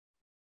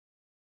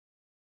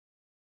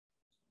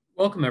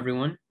Welcome,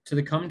 everyone, to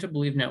the Come to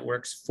Believe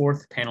Network's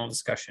fourth panel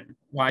discussion,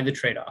 Why the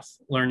Tradeoff,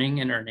 Learning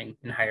and Earning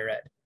in Higher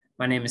Ed.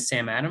 My name is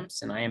Sam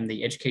Adams, and I am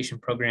the Education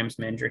Programs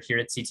Manager here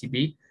at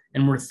CTB,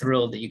 and we're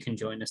thrilled that you can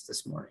join us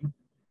this morning.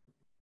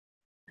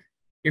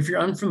 If you're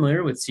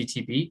unfamiliar with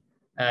CTB,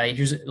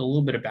 here's a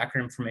little bit of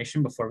background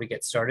information before we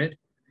get started.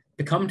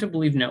 The Come to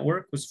Believe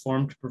Network was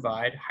formed to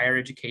provide higher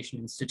education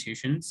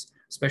institutions,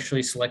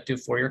 especially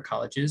selective four-year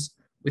colleges,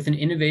 with an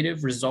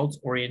innovative,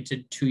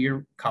 results-oriented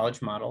two-year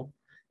college model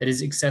that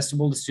is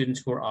accessible to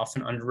students who are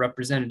often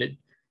underrepresented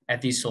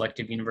at these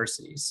selective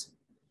universities.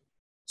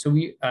 So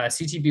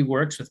CTB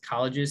works with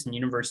colleges and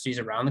universities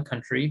around the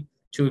country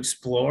to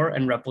explore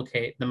and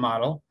replicate the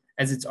model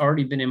as it's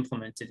already been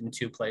implemented in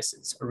two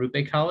places,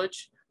 Arrupe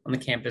College on the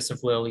campus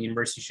of Loyola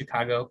University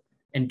Chicago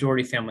and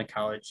Dougherty Family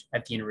College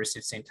at the University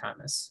of St.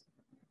 Thomas.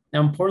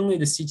 Now, importantly,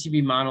 the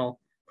CTB model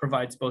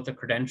provides both a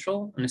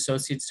credential, an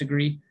associate's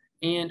degree,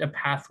 and a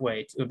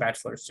pathway to a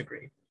bachelor's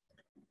degree.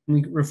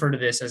 We refer to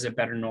this as a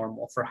better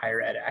normal for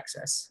higher ed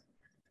access.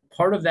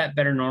 Part of that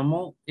better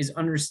normal is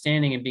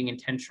understanding and being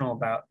intentional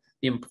about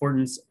the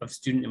importance of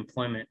student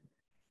employment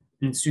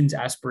and students'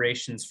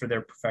 aspirations for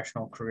their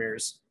professional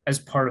careers as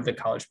part of the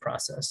college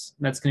process.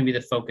 And that's going to be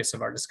the focus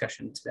of our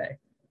discussion today.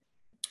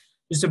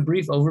 Just a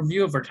brief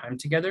overview of our time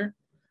together.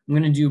 I'm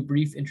going to do a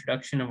brief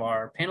introduction of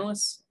our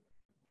panelists.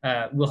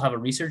 We'll have a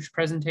research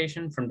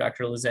presentation from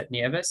Dr. Lisette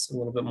Nieves, a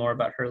little bit more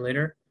about her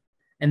later.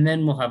 And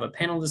then we'll have a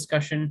panel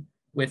discussion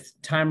with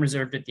time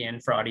reserved at the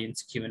end for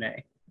audience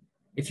Q&A.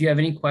 If you have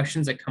any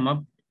questions that come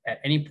up at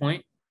any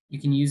point,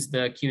 you can use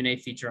the Q&A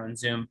feature on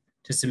Zoom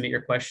to submit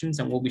your questions,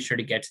 and we'll be sure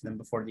to get to them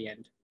before the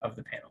end of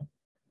the panel.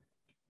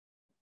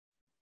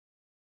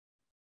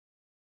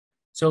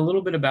 So a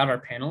little bit about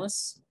our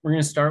panelists. We're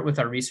going to start with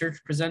our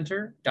research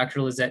presenter,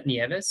 Dr. Lisette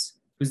Nieves,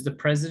 who's the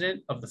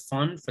president of the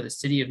Fund for the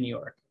City of New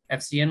York,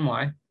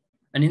 FCNY,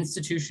 an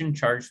institution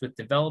charged with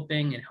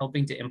developing and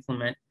helping to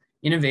implement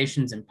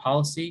innovations in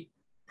policy,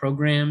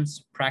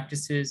 programs,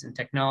 practices, and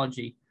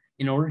technology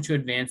in order to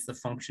advance the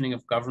functioning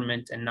of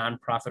government and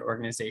nonprofit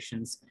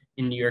organizations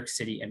in New York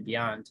City and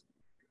beyond.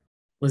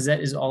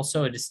 Lisette is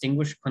also a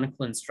distinguished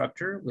clinical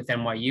instructor with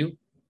NYU,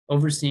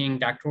 overseeing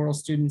doctoral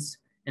students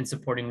and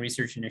supporting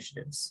research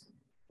initiatives.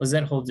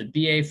 Lisette holds a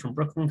BA from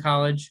Brooklyn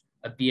College,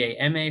 a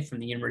BA-MA from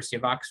the University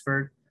of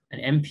Oxford,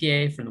 an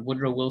MPA from the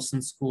Woodrow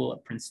Wilson School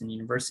at Princeton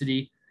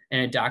University,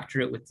 and a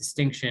doctorate with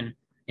distinction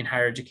in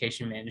higher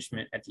education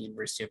management at the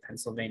University of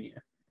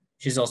Pennsylvania.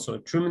 She's also a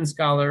Truman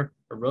Scholar,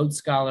 a Rhodes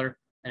Scholar,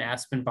 an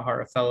Aspen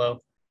Bahara Fellow,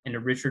 and a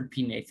Richard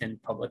P. Nathan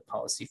Public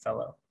Policy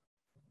Fellow.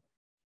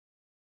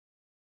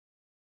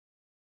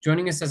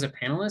 Joining us as a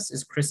panelist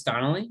is Chris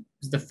Donnelly,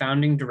 who's the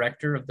founding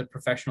director of the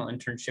Professional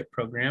Internship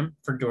Program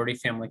for Dougherty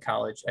Family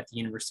College at the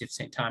University of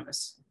St.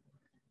 Thomas.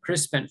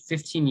 Chris spent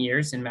 15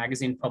 years in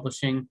magazine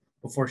publishing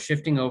before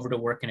shifting over to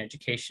work in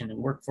education and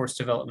workforce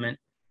development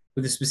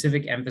with a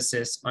specific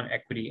emphasis on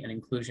equity and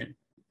inclusion.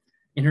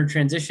 In her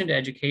transition to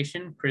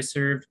education, Chris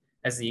served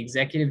as the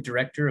executive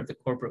director of the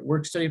corporate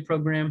work study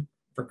program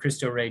for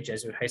Cristo Rey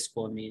Jesuit High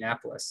School in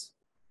Minneapolis.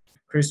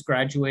 Chris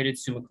graduated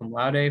summa cum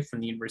laude from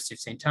the University of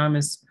St.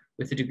 Thomas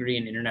with a degree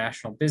in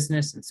international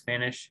business and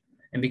Spanish,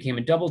 and became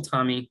a double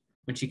Tommy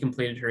when she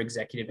completed her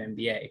executive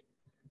MBA.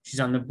 She's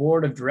on the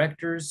board of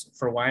directors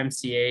for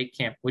YMCA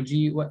Camp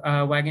Woodgie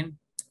Wagon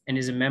and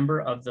is a member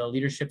of the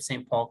Leadership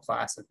St. Paul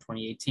class of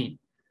 2018.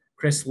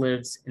 Chris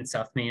lives in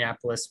South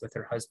Minneapolis with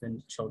her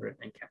husband, children,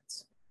 and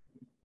cats.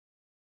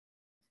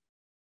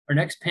 Our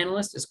next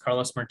panelist is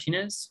Carlos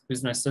Martinez,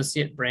 who's an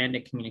associate brand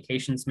and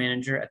communications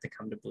manager at the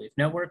Come to Believe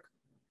Network.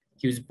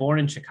 He was born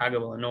in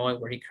Chicago, Illinois,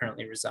 where he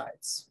currently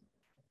resides.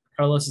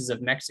 Carlos is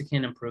of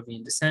Mexican and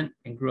Peruvian descent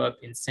and grew up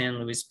in San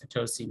Luis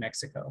Potosi,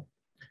 Mexico.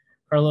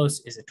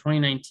 Carlos is a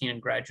 2019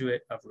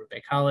 graduate of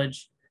Arrupe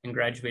College and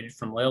graduated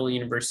from Loyola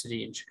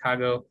University in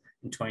Chicago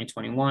in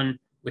 2021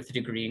 with a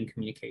degree in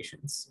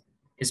communications.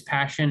 His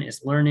passion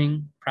is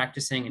learning,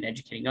 practicing, and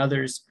educating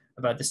others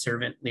about the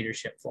servant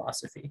leadership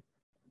philosophy.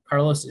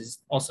 Carlos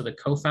is also the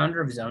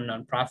co-founder of his own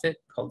nonprofit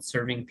called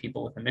Serving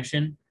People with a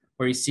Mission,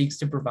 where he seeks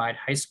to provide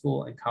high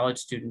school and college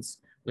students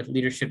with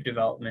leadership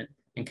development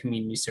and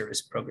community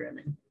service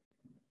programming.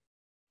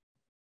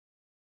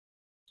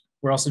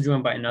 We're also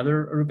joined by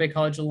another Arrupe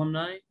College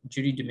alumni,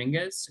 Judy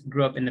Dominguez, who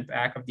grew up in the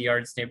back of the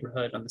Yards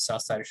neighborhood on the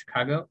south side of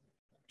Chicago.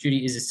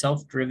 Judy is a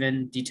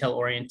self-driven,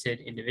 detail-oriented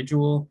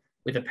individual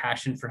with a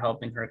passion for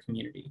helping her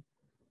community.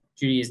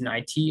 Judy is an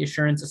IT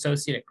assurance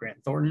associate at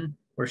Grant Thornton,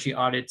 where she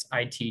audits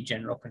IT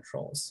general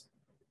controls.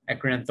 At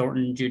Grant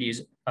Thornton, Judy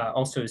is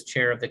also is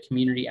chair of the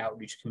Community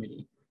Outreach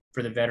Committee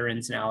for the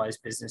Veterans and Allies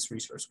Business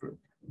Resource Group.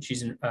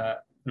 She's an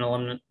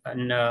alumna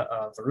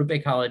of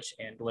Arrupe College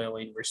and Loyola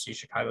University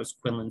Chicago's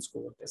Quinlan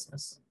School of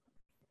Business.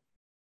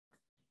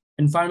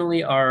 And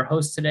finally, our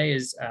host today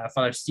is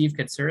Father Steve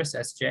Katsouros,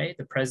 SJ,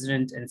 the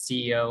president and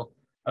CEO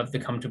of the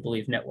Come to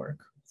Believe Network.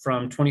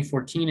 From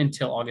 2014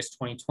 until August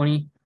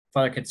 2020,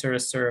 Father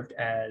Katsouros served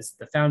as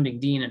the founding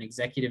dean and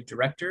executive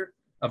director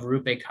of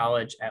Arrupe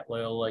College at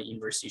Loyola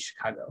University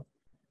Chicago.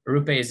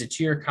 Arrupe is a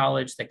two-year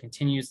college that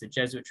continues the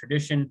Jesuit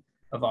tradition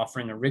of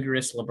offering a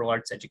rigorous liberal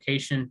arts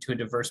education to a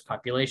diverse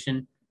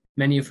population,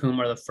 many of whom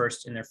are the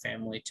first in their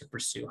family to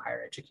pursue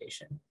higher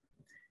education.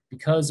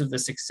 Because of the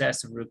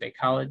success of Arrupe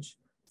College,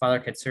 Father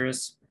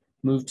Katsouros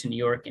moved to New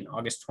York in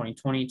August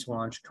 2020 to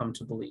launch Come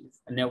to Believe,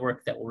 a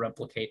network that will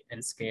replicate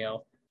and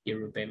scale the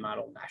Arrupe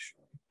model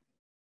nationally.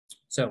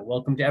 So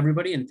welcome to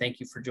everybody, and thank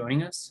you for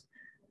joining us.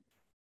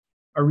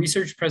 Our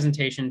research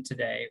presentation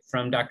today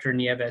from Dr.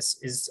 Nieves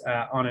is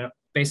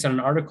based on an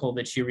article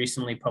that she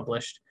recently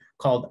published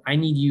called I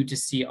Need You to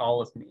See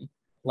All of Me.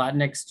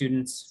 Latinx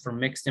students from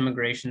mixed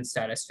immigration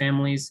status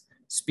families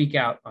speak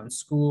out on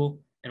school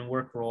and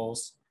work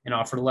roles and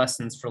offer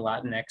lessons for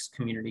Latinx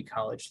community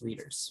college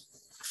leaders.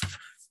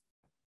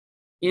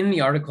 In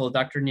the article,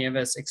 Dr.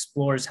 Nieves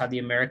explores how the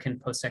American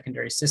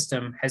post-secondary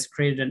system has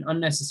created an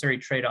unnecessary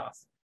trade-off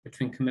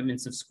between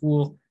commitments of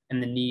school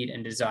and the need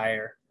and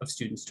desire of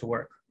students to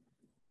work.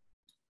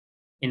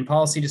 In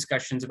policy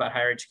discussions about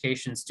higher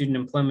education, student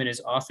employment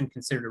is often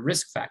considered a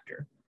risk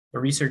factor, but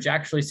research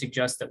actually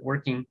suggests that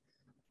working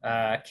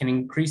can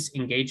increase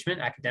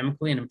engagement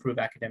academically and improve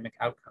academic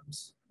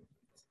outcomes.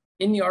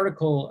 In the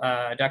article,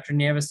 Dr.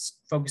 Nieves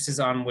focuses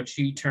on what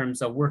she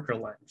terms a worker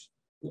lens,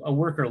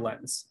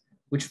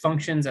 which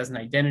functions as an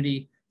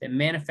identity that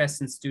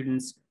manifests in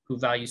students who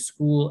value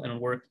school and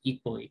work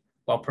equally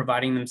while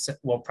priding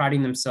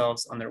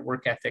themselves on their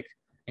work ethic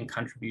and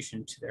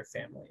contribution to their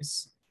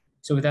families.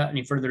 So without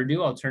any further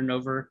ado, I'll turn it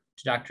over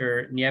to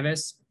Dr.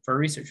 Nieves for a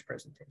research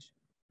presentation.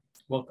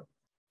 Welcome.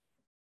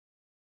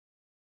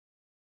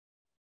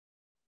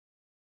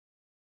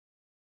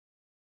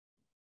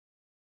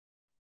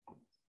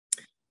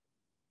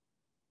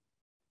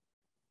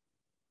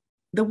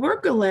 The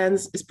worker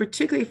lens is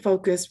particularly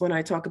focused when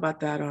I talk about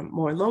that on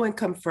more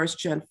low-income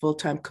first-gen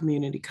full-time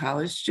community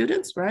college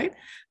students, right?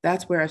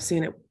 That's where I've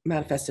seen it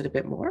manifested a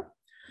bit more.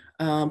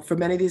 For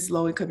many of these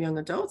low-income young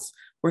adults,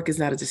 work is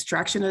not a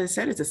distraction, as I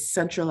said, it's a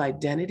central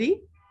identity,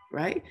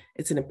 right?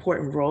 It's an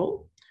important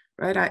role,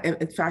 right?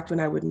 In fact, when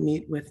I would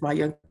meet with my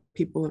young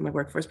people in my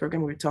workforce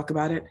program, we would talk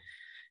about it,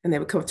 and they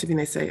would come up to me and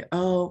they say,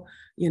 oh,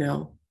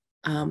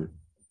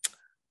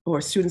 or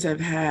students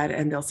I've had,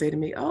 and they'll say to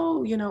me,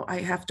 oh,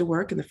 I have to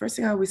work. And the first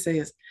thing I always say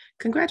is,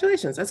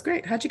 congratulations, that's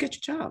great. How'd you get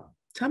your job?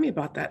 Tell me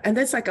about that. And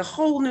it's like a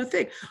whole new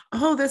thing.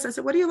 Oh, this, I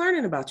said, what are you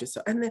learning about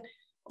yourself? And then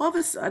all of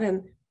a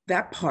sudden,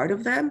 that part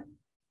of them,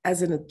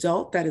 as an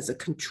adult that is a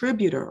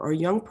contributor or a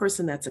young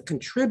person that's a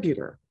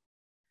contributor,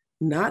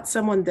 not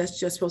someone that's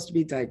just supposed to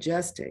be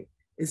digesting,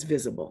 is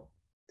visible.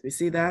 Do we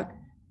see that?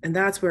 And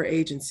that's where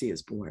agency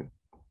is born,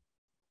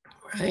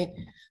 right?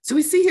 So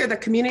we see here that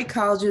community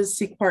colleges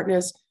seek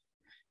partners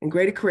and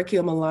greater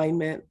curriculum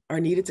alignment are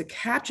needed to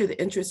capture the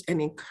interest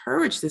and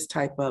encourage this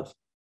type of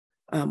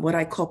what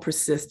I call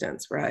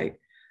persistence, right?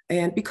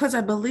 And because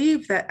I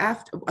believe that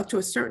up to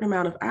a certain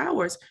amount of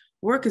hours,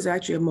 work is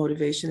actually a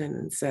motivation and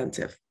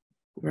incentive,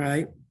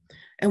 right?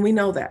 And we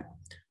know that.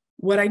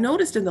 What I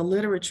noticed in the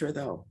literature,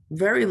 though,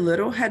 very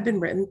little had been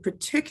written,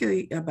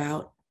 particularly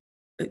about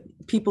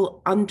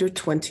people under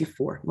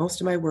 24. Most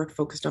of my work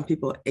focused on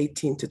people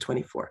 18 to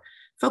 24,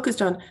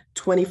 focused on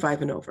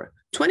 25 and over.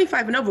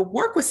 25 and over,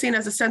 work was seen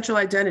as a central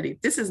identity.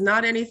 This is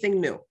not anything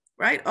new,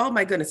 right? Oh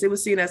my goodness, it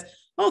was seen as,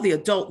 oh, the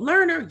adult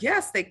learner.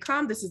 Yes, they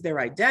come, this is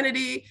their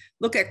identity.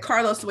 Look at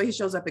Carlos, the way he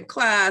shows up in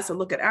class, or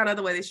look at Anna,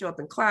 the way they show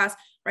up in class,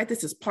 right?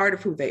 This is part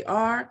of who they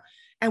are.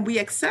 And we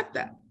accept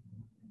that.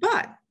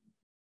 But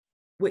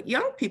with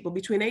young people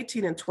between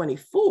 18 and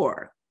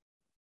 24,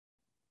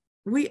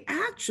 we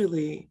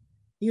actually,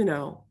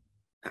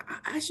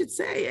 I should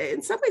say,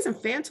 in some ways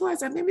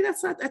infantilize, maybe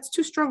that's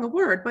too strong a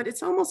word, but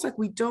it's almost like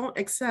we don't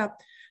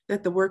accept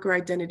that the worker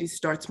identity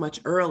starts much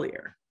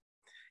earlier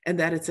and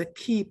that it's a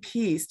key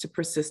piece to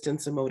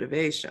persistence and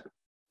motivation,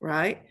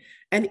 right?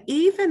 And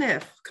even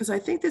if, because I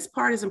think this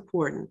part is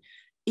important,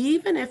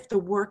 even if the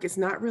work is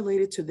not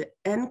related to the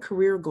end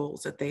career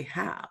goals that they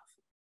have,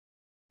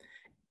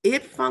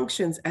 it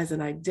functions as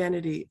an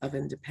identity of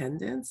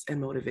independence and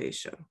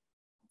motivation.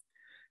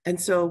 And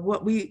so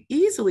what we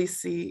easily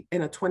see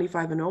in a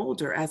 25 and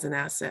older as an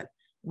asset,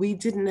 we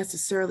didn't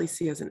necessarily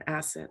see as an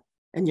asset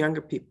in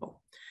younger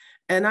people.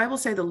 And I will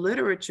say the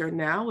literature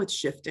now, it's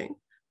shifting,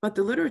 but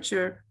the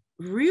literature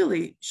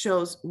really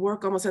shows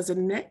work almost as a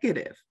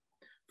negative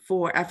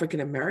for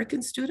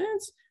African-American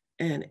students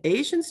and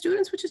Asian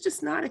students, which is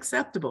just not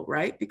acceptable,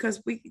 right?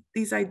 Because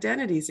these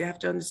identities, you have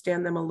to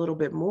understand them a little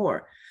bit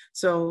more.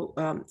 So,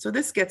 so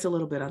this gets a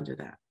little bit under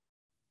that.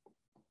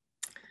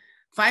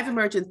 5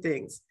 emergent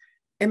things.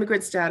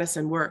 Immigrant status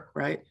and work,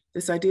 right?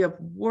 This idea of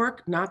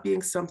work not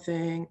being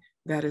something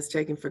that is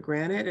taken for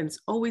granted, and it's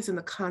always in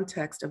the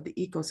context of the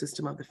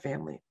ecosystem of the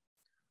family.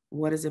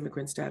 What is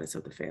immigrant status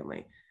of the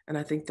family? And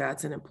I think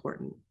that's an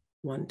important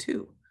one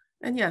too.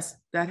 And yes,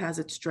 that has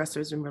its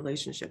stressors in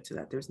relationship to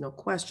that, there's no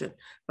question,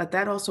 but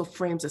that also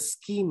frames a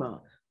schema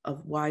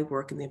of why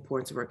work and the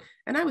importance of work.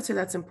 And I would say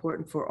that's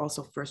important for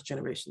also first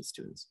generation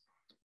students,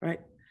 right?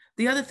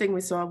 The other thing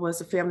we saw was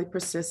the family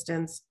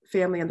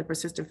and the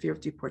persistent fear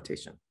of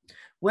deportation.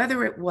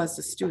 Whether it was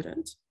the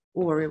student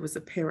or it was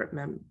a parent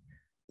member,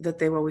 that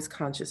they were always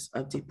conscious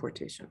of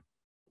deportation.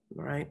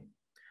 right?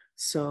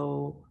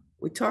 So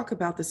we talk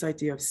about this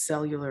idea of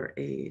cellular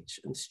age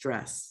and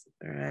stress,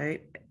 all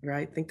right?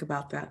 Right? Think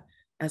about that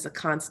as a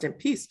constant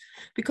piece,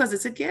 because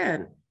it's,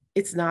 again,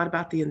 it's not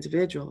about the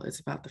individual, it's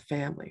about the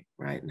family,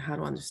 right? And how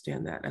to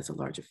understand that as a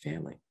larger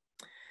family.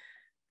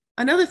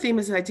 Another theme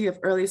is the idea of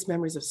earliest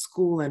memories of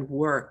school and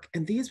work.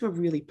 And these were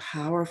really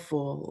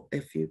powerful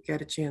if you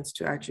get a chance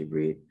to actually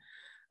read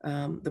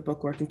the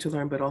book Working to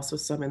Learn, but also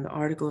some in the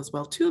article as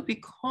well too,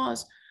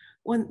 because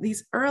when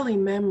these early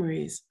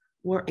memories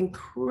were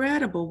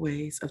incredible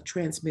ways of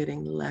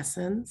transmitting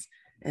lessons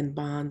and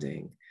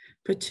bonding,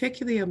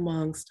 particularly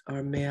amongst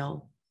our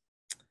male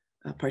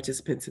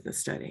participants in the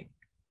study,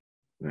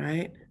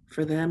 right?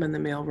 For them and the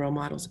male role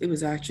models, it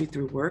was actually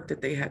through work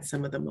that they had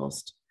some of the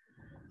most,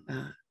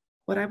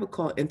 what I would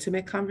call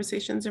intimate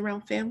conversations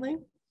around family.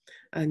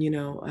 And,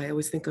 I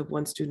always think of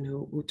one student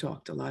who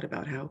talked a lot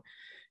about how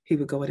he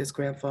would go with his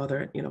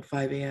grandfather at,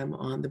 5 a.m.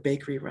 on the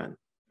bakery run,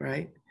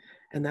 right?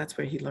 And that's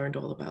where he learned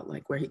all about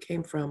like where he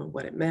came from and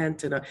what it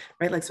meant. And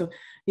right, like, so,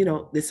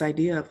 this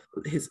idea of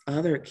his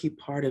other key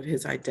part of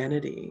his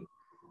identity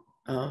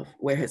of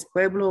where his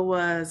pueblo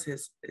was,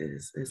 his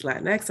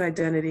Latinx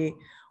identity,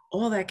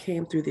 all that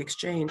came through the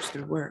exchange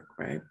through work,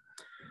 right?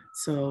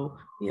 So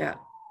yeah,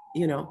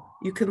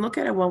 you can look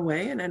at it one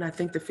way, and then I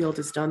think the field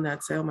has done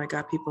that. Say, oh my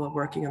God, people are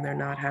working and they're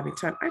not having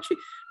time. Actually,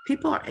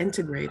 people are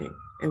integrating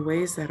in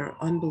ways that are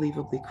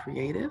unbelievably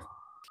creative,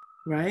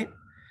 right?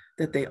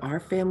 That they are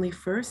family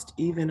first,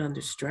 even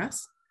under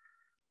stress,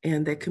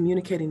 and they're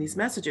communicating these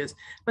messages,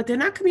 but they're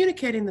not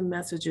communicating the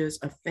messages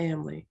of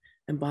family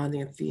and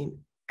bonding and theme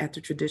at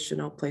the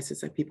traditional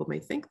places that people may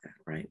think that,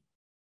 right?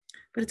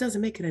 But it doesn't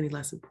make it any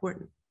less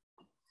important.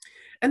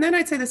 And then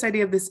I'd say this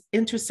idea of this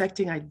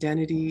intersecting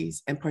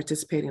identities and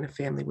participating in a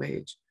family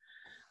wage.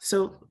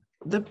 So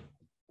the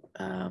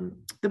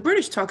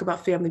British talk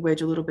about family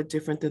wage a little bit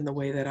different than the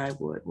way that I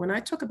would. When I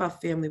talk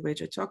about family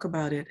wage, I talk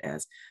about it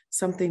as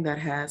something that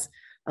has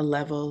a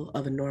level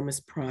of enormous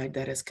pride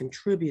that has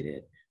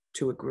contributed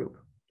to a group,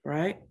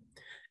 right?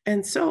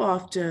 And so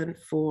often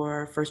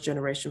for first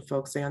generation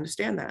folks, they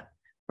understand that,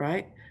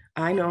 right?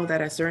 I know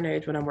that at a certain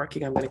age when I'm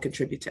working, I'm going to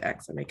contribute to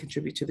X. I may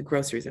contribute to the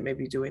groceries. I may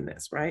be doing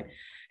this, right?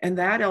 And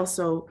that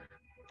also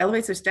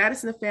elevates their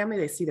status in the family.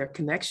 They see their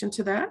connection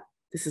to that.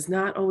 It's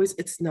not always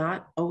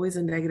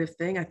a negative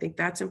thing. I think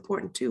that's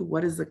important too.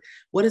 What is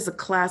the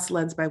class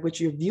lens by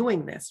which you're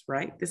viewing this,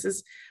 right? This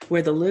is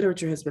where the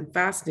literature has been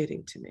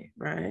fascinating to me,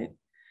 right?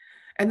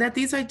 And that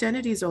these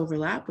identities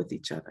overlap with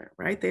each other,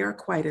 right? They are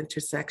quite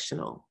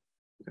intersectional,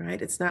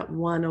 right? It's not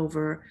one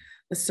over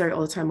necessarily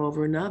all the time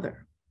over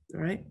another,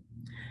 right?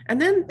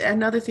 And then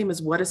another theme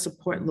is, what does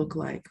support look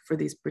like for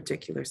these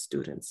particular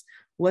students?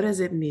 What does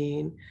it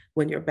mean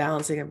when you're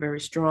balancing a very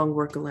strong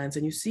worker lens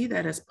and you see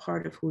that as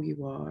part of who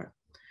you are,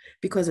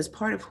 because it's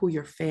part of who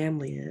your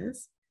family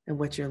is and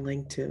what you're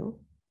linked to,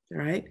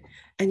 right?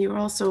 And you're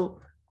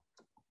also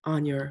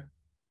on your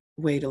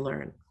way to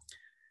learn.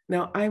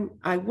 Now,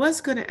 I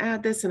was going to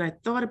add this, and I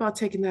thought about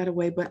taking that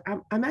away, but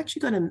I'm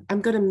actually going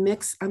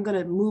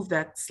to move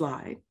that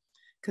slide,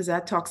 because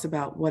that talks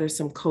about what are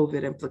some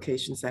COVID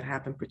implications that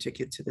happen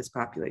particular to this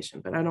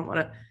population. But I'm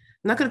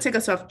not going to take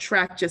us off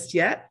track just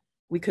yet.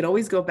 We could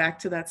always go back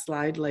to that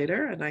slide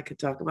later, and I could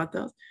talk about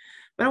those.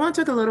 But I want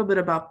to talk a little bit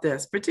about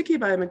this, particularly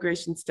about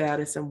immigration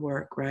status and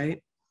work,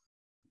 right?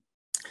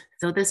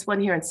 So this one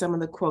here and some of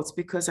the quotes,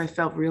 because I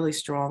felt really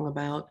strong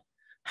about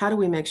how do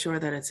we make sure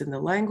that it's in the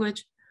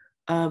language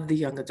of the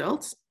young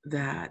adults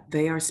that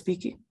they are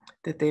speaking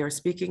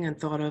and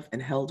thought of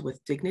and held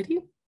with dignity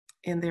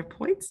in their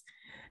points.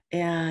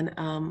 And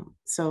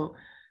so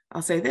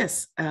I'll say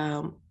this,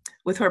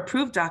 with her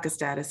approved DACA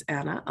status,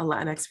 Anna, a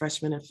Latinx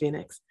freshman in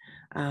Phoenix,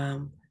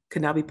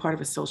 could now be part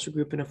of a social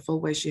group in a full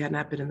way she had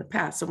not been in the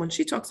past. So when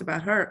she talks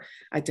about her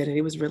identity,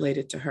 it was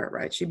related to her,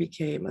 right? She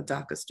became a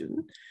DACA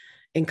student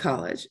in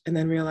college and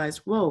then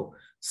realized, whoa,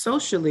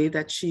 socially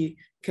that she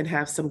can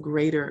have some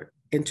greater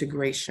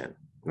integration,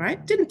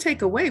 right? Didn't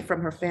take away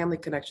from her family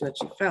connection that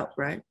she felt,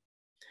 right?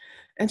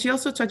 And she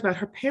also talked about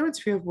her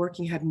parents' fear of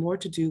working had more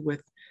to do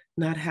with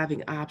not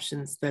having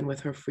options than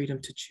with her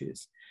freedom to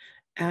choose.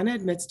 Anna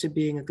admits to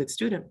being a good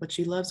student, but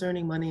she loves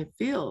earning money and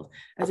feels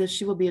as if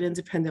she will be an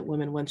independent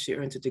woman once she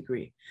earns a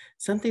degree,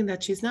 something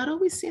that she's not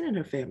always seen in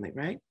her family,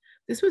 right?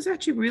 This was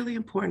actually really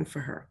important for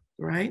her,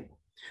 right?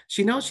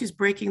 She knows she's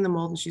breaking the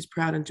mold and she's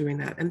proud in doing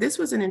that. And this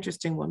was an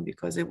interesting one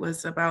because it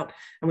was about,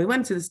 and we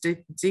went into this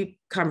deep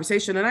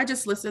conversation and I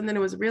just listened, and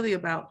it was really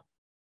about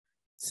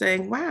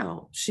saying,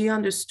 wow, she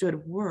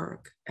understood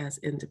work as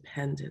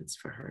independence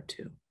for her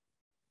too.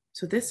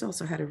 So this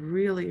also had a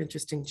really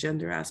interesting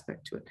gender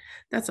aspect to it.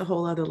 That's a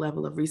whole other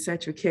level of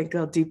research. We can't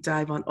go deep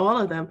dive on all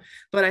of them,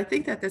 but I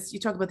think that this, you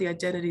talk about the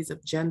identities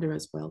of gender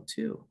as well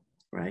too,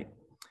 right?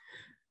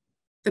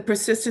 The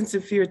persistence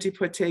and fear of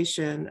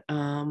deportation,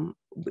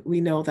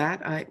 we know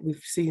that,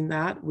 we've seen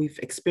that, we've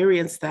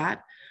experienced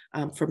that.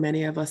 For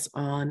many of us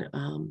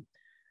on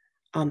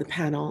the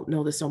panel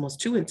know this almost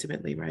too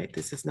intimately, right?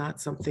 This is not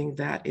something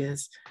that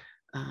is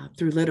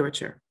through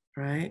literature,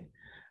 right?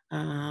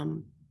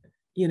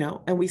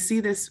 And we see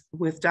this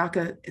with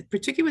DACA,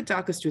 particularly with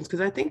DACA students,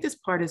 because I think this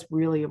part is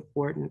really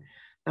important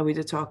that we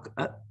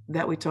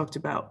talked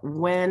about.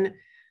 When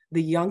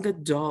the young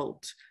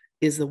adult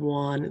is the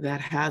one that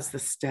has the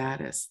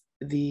status,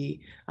 the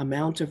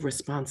amount of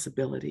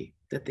responsibility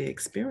that they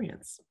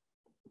experience,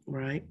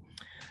 right?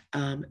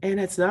 And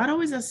it's not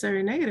always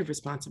necessarily negative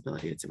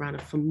responsibility. It's around a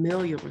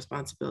familial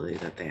responsibility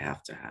that they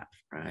have to have,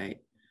 right?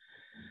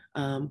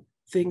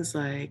 Things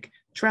like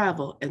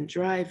travel and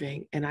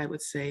driving. And I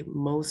would say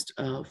most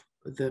of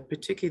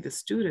particularly the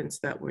students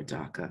that were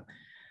DACA,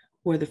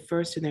 were the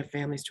first in their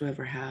families to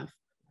ever have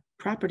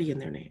property in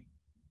their name,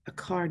 a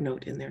car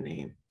note in their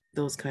name,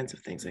 those kinds of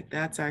things. Like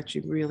that's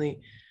actually really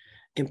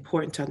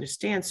important to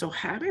understand. So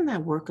having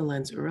that worker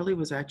lens early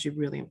was actually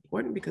really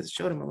important because it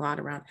showed them a lot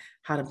around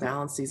how to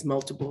balance these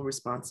multiple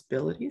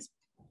responsibilities.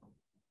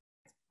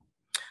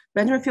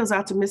 Benjamin feels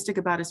optimistic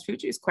about his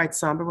future. He's quite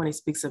somber when he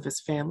speaks of his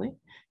family.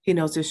 He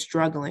knows they're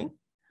struggling.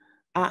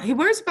 He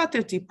worries about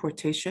their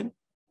deportation,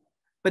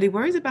 but he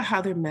worries about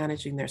how they're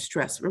managing their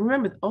stress.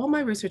 Remember, all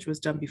my research was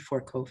done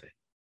before COVID.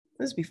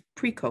 This was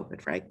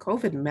pre-COVID, right?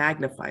 COVID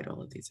magnified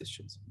all of these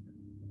issues,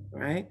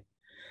 right?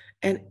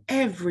 And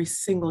every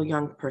single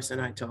young person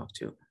I talked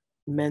to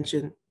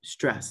mentioned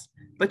stress.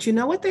 But you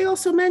know what they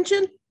also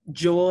mentioned?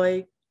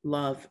 Joy,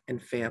 love,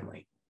 and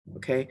family,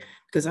 okay?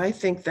 Because I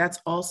think that's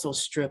also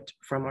stripped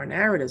from our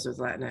narratives as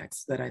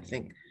Latinx that I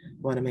think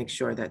want to make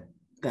sure that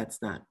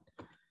that's not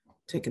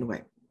taken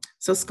away.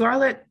 So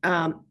Scarlett,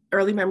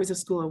 early memories of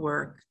school and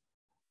work,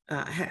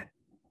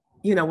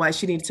 why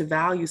she needed to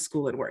value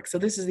school and work. So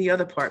this is the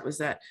other part, was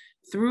that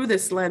through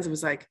this lens, it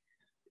was like,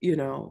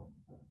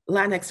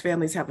 Latinx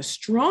families have a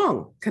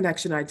strong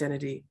connection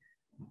identity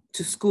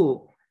to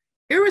school,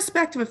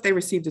 irrespective if they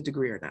received a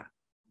degree or not,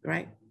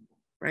 right?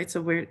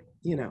 So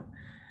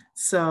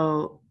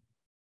so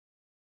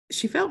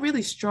she felt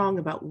really strong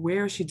about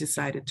where she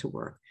decided to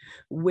work,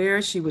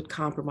 where she would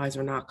compromise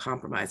or not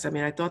compromise. I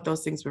mean, I thought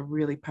those things were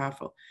really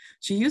powerful.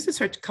 She uses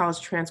her college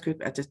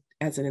transcript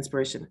as an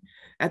inspiration.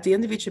 At the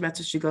end of each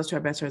semester, she goes to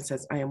her best friend and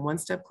says, I am one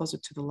step closer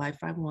to the life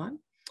I want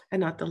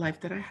and not the life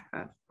that I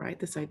have, right?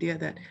 This idea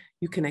that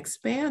you can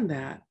expand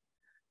that.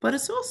 But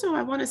it's also,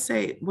 I want to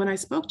say, when I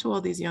spoke to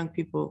all these young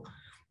people,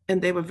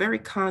 and they were very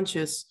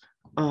conscious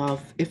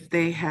of if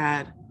they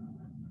had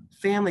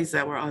families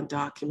that were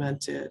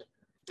undocumented,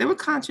 they were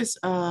conscious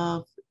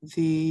of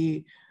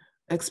the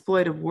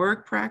exploitive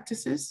work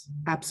practices.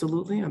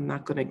 Absolutely, I'm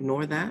not going to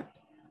ignore that.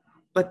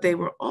 But they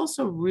were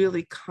also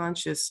really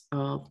conscious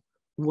of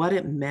what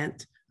it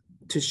meant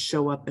to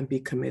show up and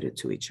be committed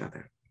to each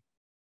other,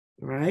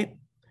 right?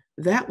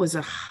 That was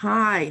a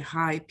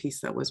high piece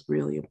that was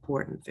really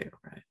important there,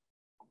 right?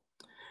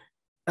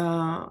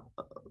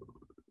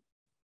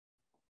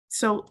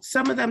 So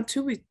some of them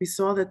too, we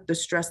saw that the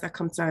stress that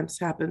sometimes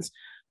happens,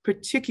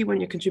 particularly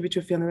when you contribute to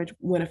a family,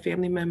 when a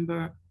family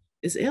member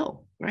is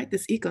ill, right?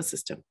 This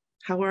ecosystem.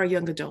 How are our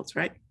young adults,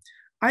 right?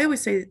 I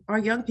always say our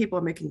young people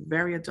are making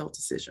very adult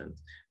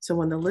decisions. So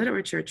when the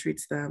literature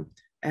treats them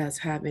as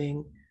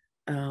having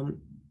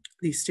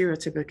these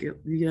stereotypical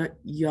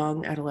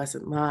young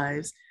adolescent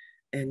lives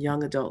and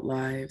young adult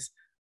lives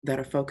that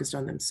are focused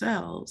on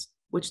themselves,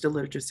 which the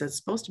literature says is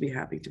supposed to be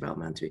happening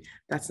developmentally,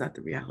 that's not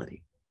the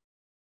reality,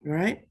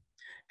 right?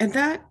 And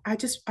that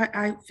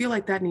I feel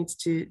like that needs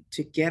to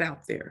get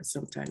out there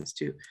sometimes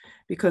too,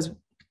 because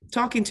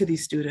talking to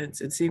these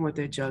students and seeing what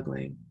they're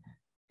juggling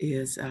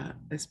is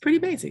pretty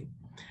amazing.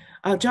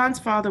 John's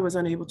father was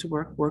unable to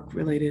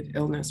work-related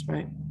illness,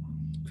 right?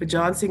 For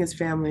John, seeing his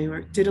family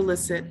did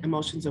elicit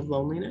emotions of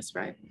loneliness,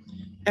 right?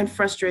 And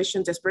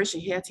frustration, desperation.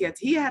 He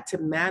had to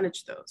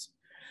manage those.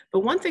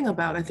 But one thing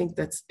I think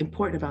that's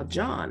important about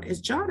John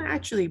is John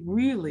actually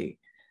really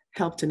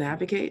helped to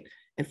navigate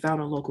and found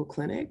a local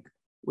clinic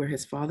where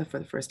his father for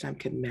the first time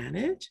can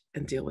manage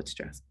and deal with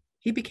stress.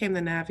 He became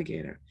the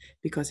navigator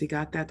because he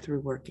got that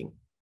through working,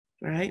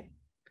 right?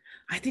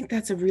 I think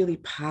that's a really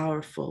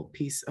powerful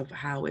piece of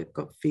how it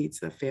feeds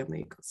the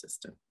family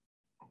ecosystem.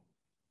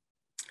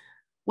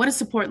 What does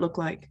support look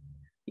like?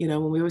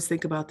 When we always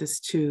think about this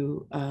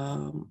too,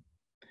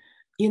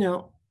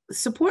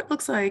 support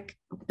looks like,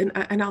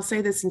 and I'll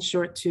say this in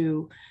short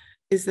too,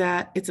 is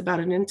that it's about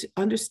an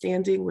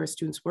understanding where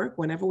students work.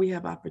 Whenever we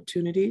have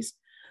opportunities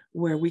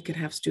where we can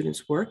have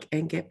students work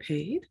and get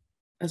paid,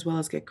 as well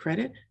as get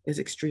credit, is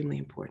extremely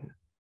important,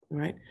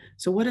 right?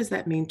 So what does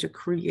that mean to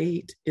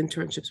create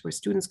internships where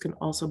students can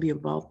also be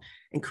involved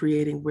in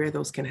creating where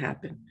those can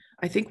happen?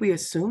 I think we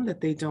assume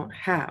that they don't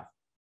have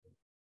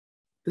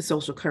the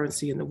social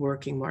currency in the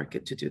working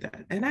market to do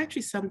that. And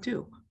actually some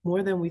do,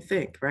 more than we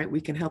think, right? We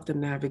can help them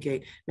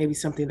navigate maybe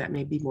something that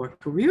may be more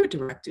career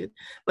directed.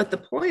 But the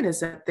point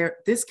is that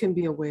this can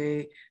be a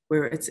way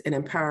where it's an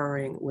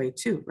empowering way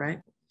too,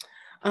 right?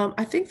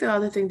 I think the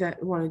other thing that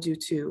I want to do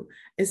too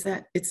is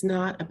that it's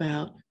not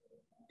about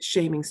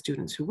shaming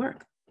students who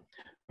work,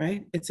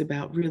 right? It's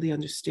about really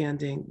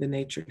understanding the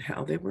nature and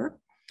how they work,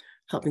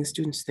 helping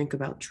students think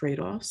about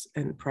trade-offs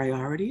and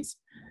priorities,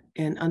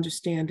 and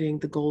understanding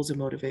the goals and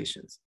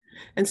motivations.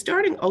 And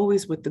starting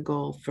always with the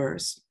goal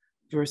first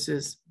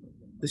versus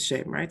the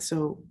shame, right?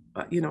 So,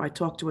 I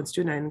talked to one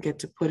student, I didn't get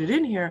to put it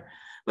in here,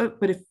 but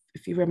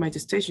if you read my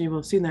dissertation, you will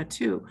have seen that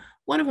too.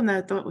 One of them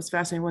that I thought was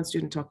fascinating, one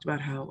student talked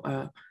about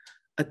how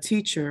a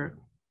teacher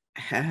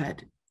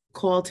had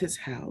called his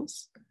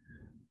house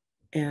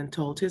and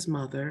told his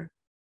mother,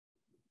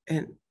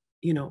 and,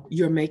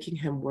 you're making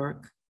him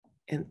work,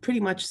 and pretty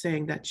much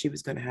saying that she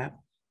was going to have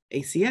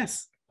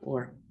ACS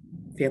or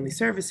family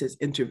services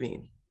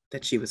intervene,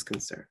 that she was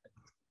concerned.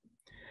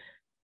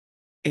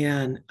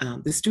 And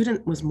the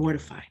student was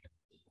mortified,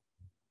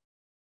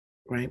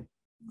 right?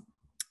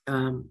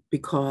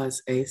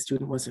 Because a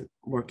student wasn't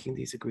working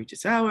these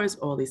egregious hours,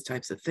 all these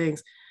types of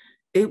things.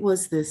 It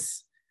was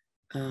this,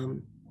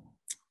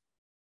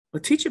 a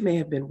teacher may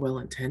have been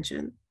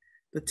well-intentioned,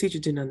 but the teacher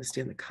didn't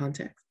understand the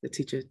context. The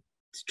teacher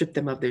stripped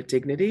them of their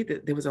dignity.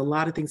 There was a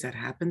lot of things that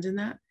happened in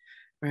that,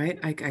 right?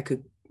 I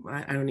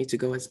don't need to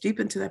go as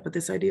deep into that, but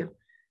this idea of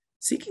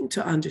seeking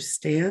to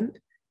understand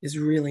is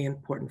really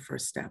important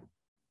first step.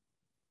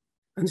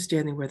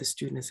 Understanding where the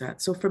student is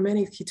at. So for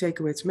many key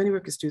takeaways, many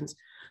working students,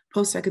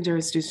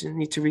 post-secondary students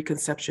need to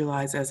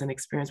reconceptualize as an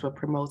experience what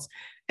promotes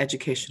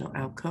educational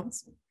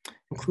outcomes,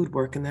 include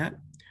work in that,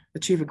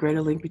 achieve a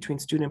greater link between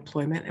student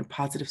employment and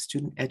positive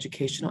student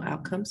educational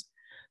outcomes.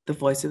 The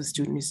voice of the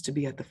student needs to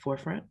be at the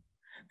forefront.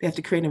 They have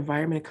to create an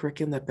environment and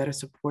curriculum that better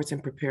supports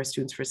and prepares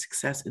students for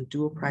success in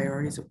dual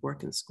priorities of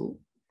work and school.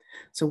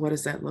 So what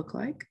does that look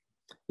like?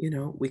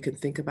 We can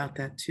think about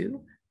that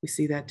too. We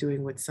see that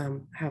doing with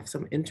some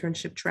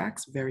internship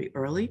tracks very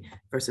early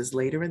versus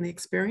later in the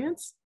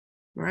experience,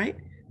 right?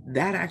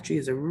 That actually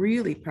is a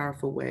really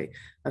powerful way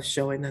of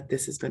showing that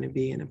this is going to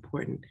be an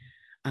important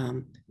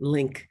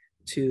link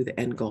to the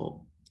end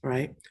goal,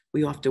 right?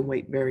 We often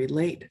wait very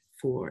late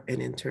for an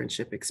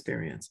internship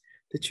experience.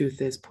 The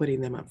truth is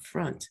putting them up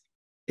front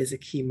is a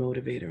key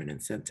motivator and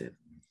incentive.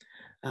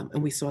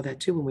 And we saw that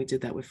too when we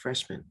did that with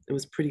freshmen. It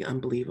was pretty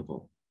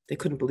unbelievable. They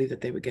couldn't believe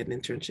that they would get an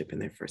internship in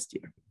their first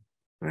year.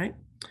 Right?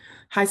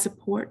 High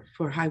support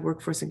for high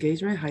workforce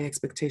engagement, high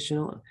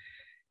expectational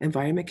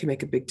environment can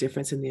make a big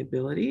difference in the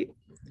ability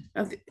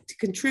to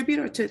contribute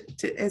or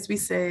to, as we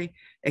say,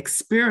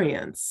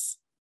 experience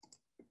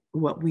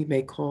what we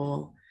may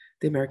call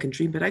the American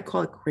dream, but I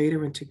call it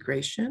greater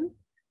integration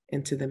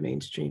into the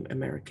mainstream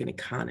American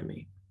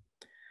economy.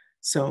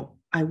 So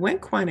I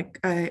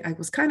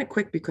was kind of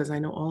quick because I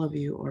know all of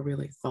you are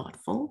really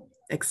thoughtful,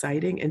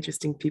 exciting,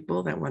 interesting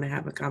people that want to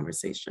have a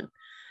conversation.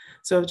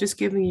 So just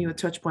giving you a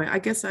touch point, I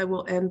guess I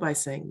will end by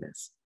saying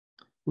this.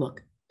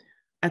 Look,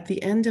 at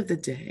the end of the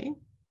day,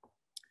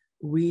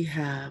 we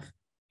have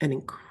an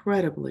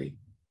incredibly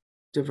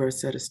diverse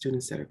set of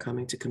students that are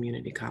coming to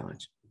community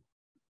college.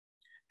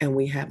 And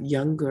we have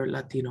younger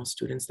Latino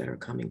students that are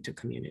coming to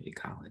community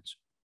college.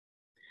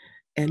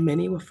 And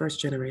many were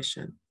first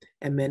generation,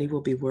 and many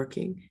will be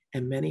working,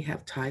 and many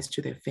have ties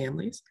to their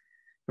families,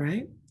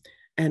 right?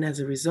 And as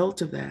a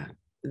result of that,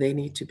 they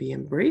need to be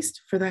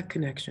embraced for that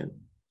connection,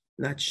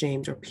 not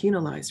shamed or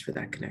penalized for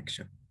that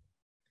connection.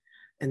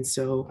 And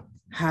so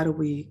how do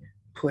we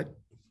put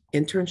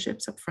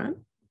internships up front?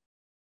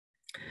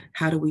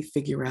 How do we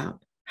figure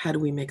out, how do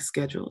we make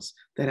schedules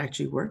that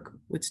actually work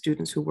with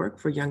students who work?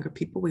 For younger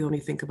people, we only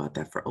think about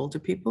that for older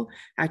people.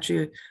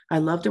 Actually, I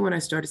loved it when I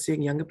started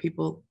seeing younger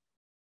people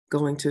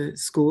going to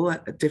school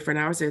at different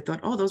hours. They thought,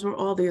 oh, those were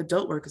all the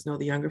adult workers. No,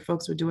 the younger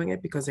folks were doing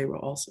it because they were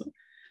also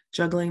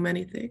juggling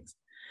many things.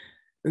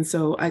 And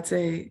so I'd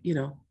say,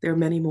 there are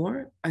many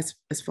more as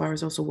far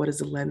as also what is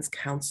the lens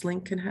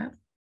counseling can have,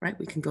 right?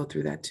 We can go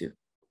through that too.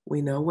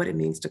 We know what it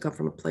means to come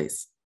from a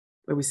place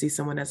where we see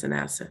someone as an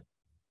asset,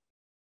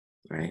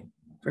 right?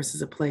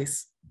 Versus a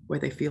place where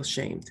they feel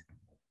shamed,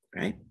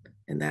 right?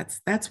 And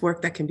that's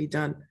work that can be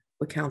done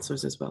with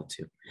counselors as well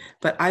too.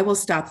 But I will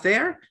stop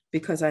there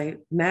because I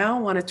now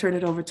want to turn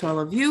it over to all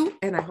of you,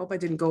 and I hope I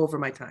didn't go over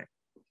my time.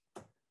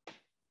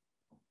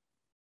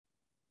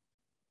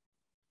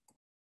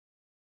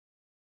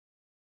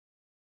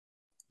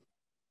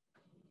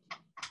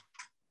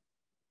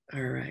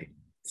 All right,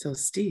 so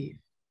Steve,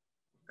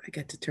 I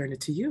get to turn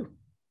it to you.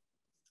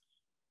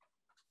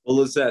 Well,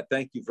 Lisette,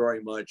 thank you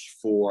very much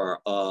for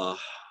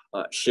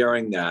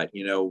sharing that.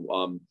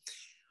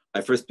 I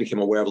first became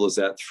aware of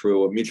Lisette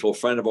through a mutual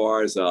friend of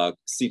ours,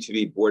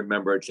 CTV board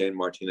member, Jane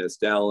Martinez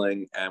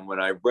Dowling. And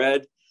when I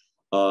read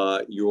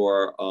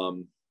your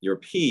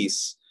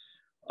piece,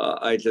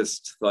 I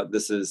just thought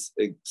this is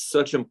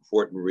such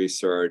important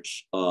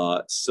research,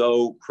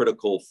 so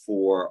critical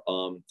for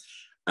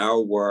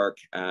our work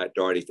at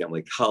Dougherty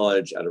Family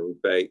College, at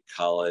Arrupe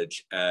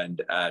College,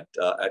 and at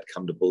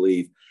Come to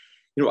Believe.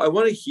 I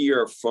want to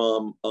hear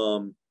from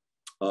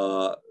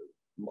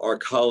our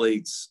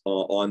colleagues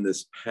on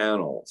this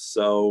panel.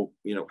 So,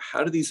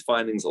 how do these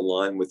findings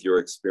align with your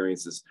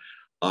experiences,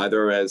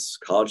 either as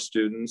college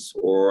students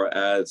or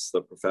as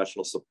the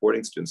professional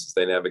supporting students as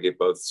they navigate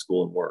both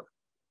school and work?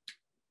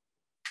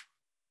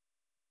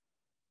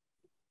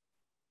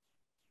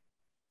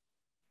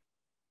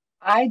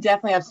 I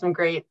definitely have some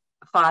great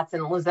thoughts,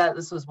 and Lisette,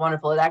 this was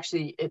wonderful.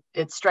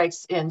 It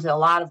strikes into a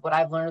lot of what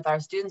I've learned with our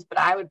students, but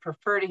I would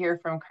prefer to hear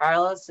from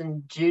Carlos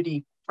and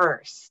Judy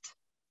first.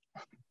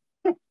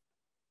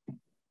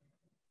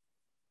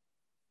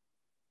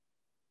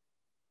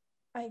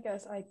 I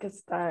guess I could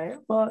start.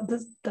 Well,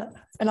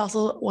 and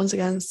also once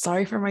again,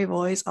 sorry for my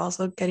voice,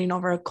 also getting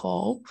over a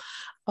cold.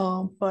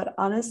 But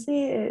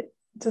honestly,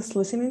 just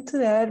listening to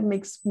that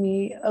makes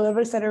me a little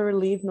bit sad or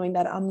relieved knowing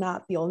that I'm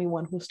not the only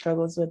one who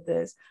struggles with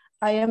this.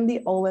 I am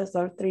the oldest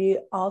of three,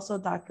 also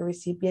DACA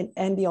recipient,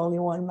 and the only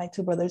one. My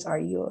two brothers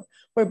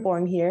were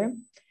born here.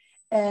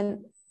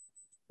 And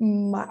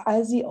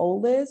as the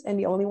oldest and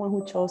the only one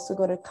who chose to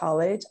go to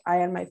college, I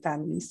am my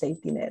family's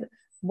safety net.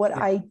 What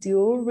I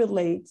do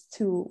relates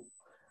to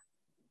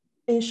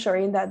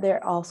ensuring that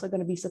they're also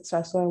going to be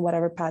successful in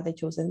whatever path they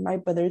chosen. My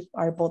brothers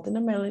are both in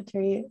the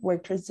military. We're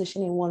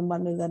transitioning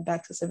one of them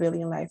back to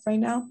civilian life right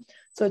now.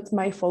 So it's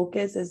my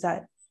focus is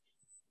that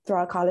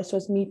throughout college, so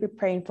it's me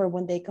preparing for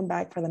when they come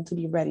back for them to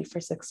be ready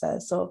for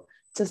success. So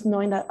just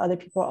knowing that other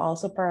people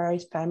also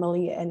prioritize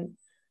family, and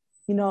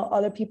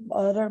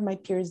other my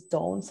peers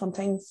don't.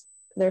 Sometimes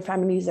their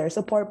family needs their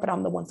support, but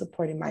I'm the one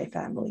supporting my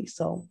family.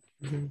 So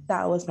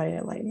that was my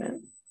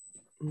alignment.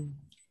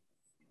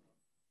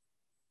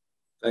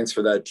 Thanks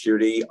for that,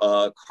 Judy.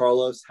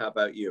 Carlos, how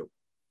about you?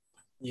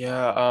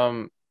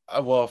 Yeah,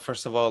 well,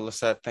 first of all,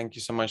 Lisette, thank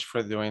you so much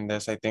for doing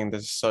this. I think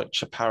this is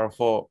such a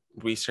powerful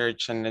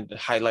research, and it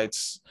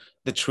highlights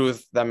the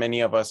truth that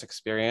many of us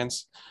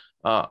experience.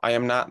 I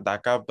am not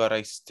DACA, but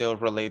I still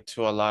relate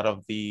to a lot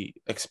of the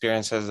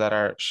experiences that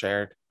are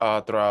shared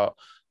throughout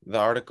the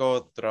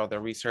article, throughout the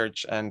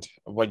research, and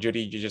what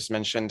Judy, you just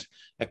mentioned,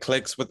 it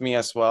clicks with me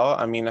as well.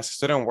 I mean, as a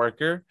student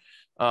worker,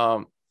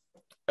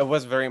 it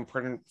was very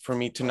important for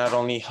me to not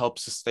only help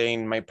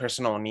sustain my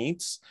personal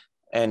needs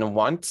and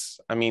wants.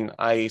 I mean,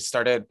 I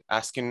stopped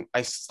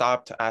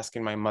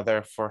asking my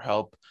mother for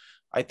help.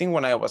 I think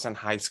when I was in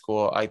high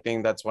school, I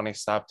think that's when I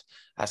stopped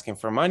asking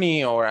for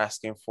money or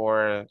asking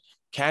for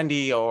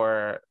candy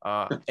or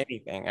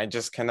anything. I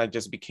just kind of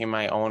just became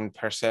my own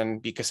person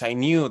because I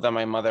knew that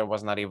my mother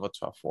was not able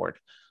to afford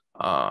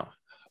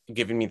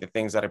giving me the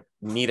things that I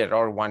needed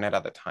or wanted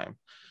at the time.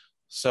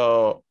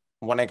 So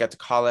when I got to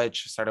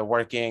college, I started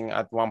working.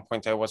 At one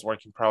point, I was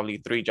working probably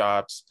 3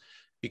 jobs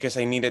because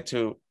I needed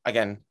to,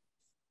 again,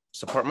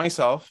 support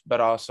myself,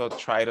 but also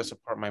try to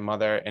support my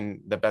mother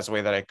in the best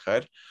way that I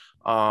could.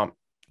 From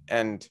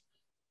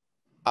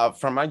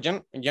my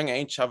young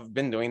age, I've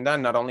been doing that,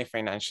 not only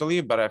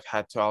financially, but I've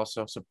had to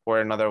also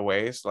support in other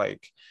ways,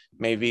 like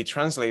maybe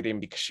translating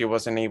because she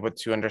wasn't able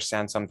to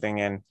understand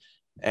something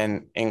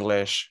in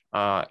English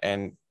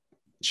and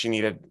she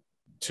needed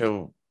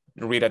to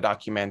read a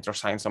document or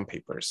sign some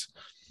papers.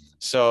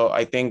 So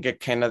I think it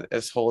kind of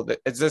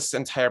it's this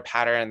entire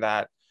pattern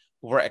that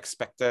we're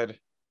expected,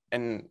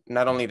 and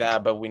not only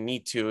that, but we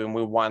need to, and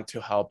we want to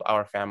help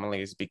our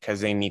families because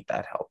they need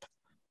that help.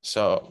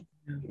 So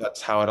that's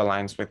how it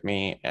aligns with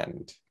me,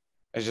 and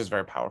it's just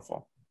very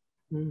powerful.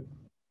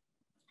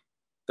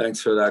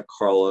 Thanks for that,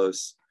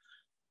 Carlos.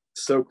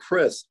 So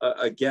Chris,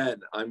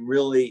 again, I'm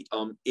really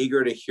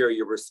eager to hear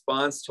your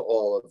response to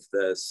all of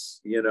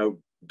this.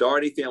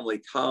 Dougherty Family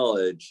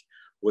College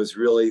was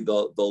really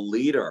the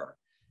leader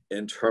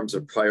in terms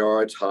of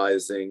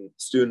prioritizing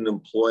student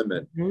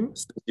employment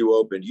since you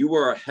opened. You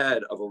were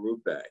ahead of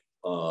Arrupe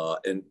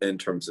in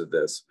terms of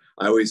this.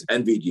 I always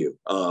envied you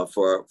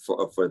for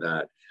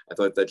that. I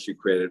thought that you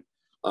created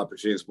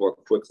opportunities more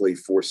quickly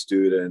for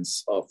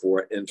students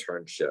for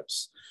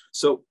internships.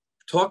 So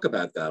talk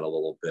about that a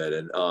little bit.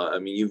 And I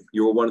mean,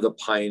 you were one of the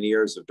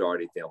pioneers of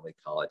Dougherty Family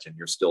College, and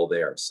you're still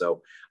there.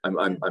 So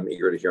I'm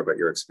eager to hear about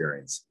your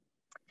experience.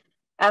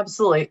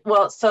 Absolutely.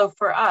 Well, so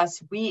for us,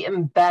 we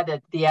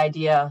embedded the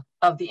idea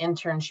of the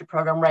internship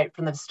program right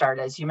from the start,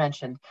 as you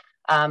mentioned.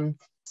 And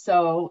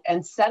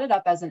set it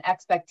up as an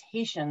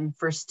expectation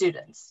for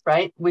students,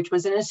 right? Which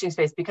was an interesting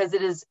space because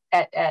it is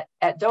at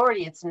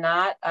Dougherty, it's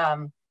not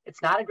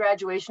a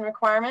graduation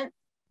requirement.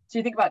 So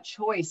you think about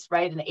choice,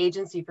 right? An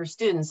agency for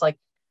students, like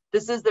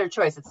this is their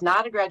choice. It's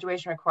not a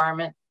graduation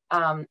requirement,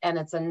 and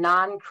it's a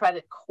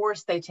non-credit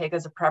course they take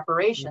as a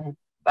preparation.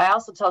 But I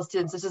also tell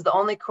students, this is the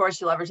only course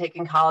you'll ever take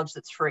in college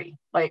that's free,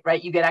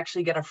 right? You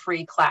actually get a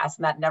free class,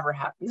 and that never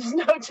happens. There's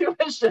no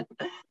tuition.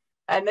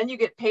 And then you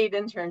get paid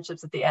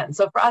internships at the end.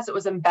 So for us, it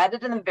was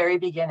embedded in the very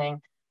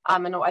beginning.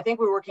 And I think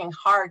we're working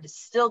hard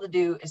still to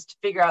do is to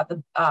figure out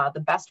the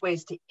best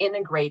ways to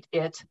integrate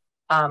it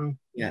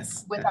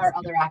with our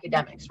other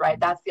academics, right?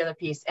 That's the other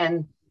piece.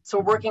 And so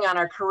working on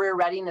our career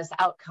readiness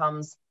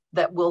outcomes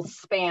that will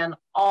span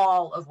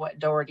all of what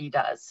Dougherty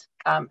does.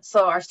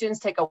 So our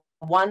students take a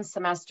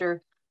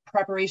 1-semester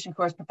preparation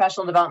course,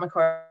 professional development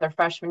course their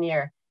freshman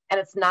year. And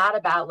it's not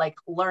about like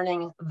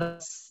learning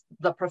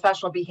the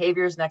professional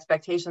behaviors and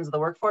expectations of the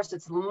workforce.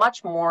 It's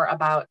much more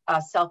about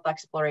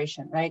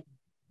self-exploration, right?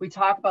 We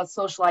talk about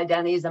social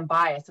identities and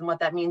bias and what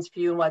that means for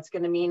you and what it's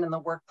going to mean in the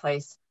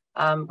workplace.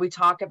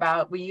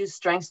 We use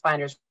strengths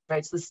finders,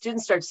 right? So the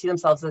students start to see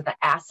themselves as an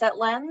asset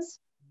lens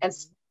and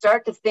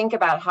start to think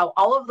about how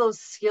all of those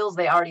skills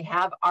they already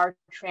have are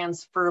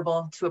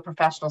transferable to a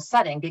professional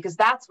setting, because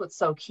that's what's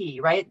so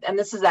key, right? And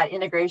this is that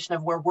integration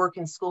of where work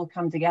and school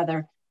come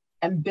together.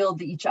 and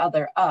build each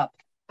other up.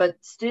 But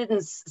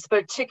students,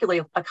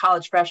 particularly a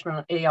college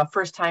freshman,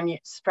 first time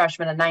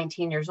freshman at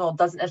 19 years old,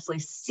 doesn't necessarily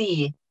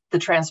see the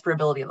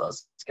transferability of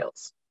those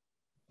skills.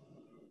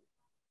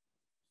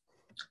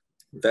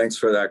 Thanks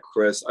for that,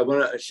 Chris. I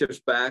want to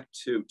shift back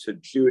to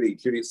Judy.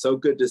 Judy, it's so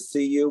good to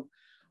see you.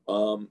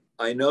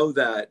 I know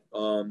that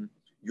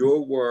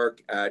your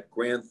work at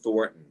Grant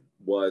Thornton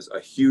was a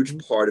huge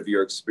part of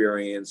your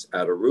experience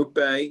at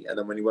Arrupe, and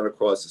then when you went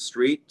across the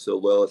street to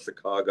Loyola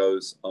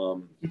Chicago's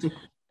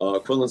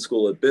Quinlan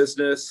School of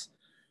Business.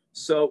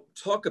 So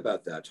talk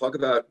about that. Talk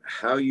about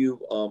how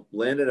you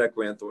landed at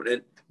Grant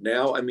Thornton.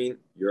 Now, I mean,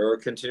 you're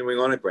continuing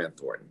on at Grant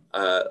Thornton.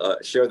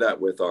 Share that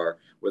with our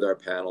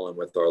panel and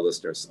with our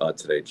listeners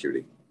today,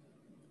 Judy.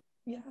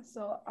 Yeah,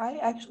 so I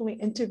actually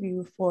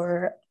interviewed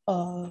for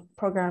a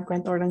program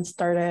Grant Thornton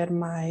started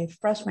my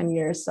freshman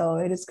year. So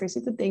it is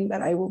crazy to think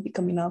that I will be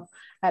coming up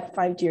at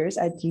 5 years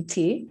at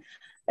GT.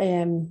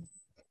 And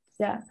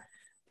yeah,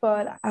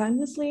 but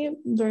honestly,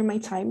 during my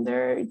time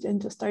there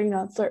and just starting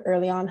out so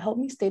early on helped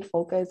me stay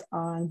focused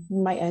on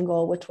my end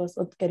goal, which was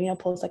getting a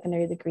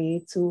post-secondary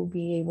degree to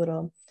be able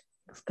to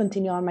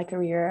continue on my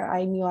career.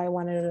 I knew I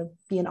wanted to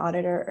be an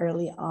auditor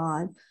early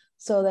on.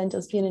 So then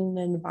just being in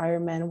an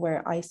environment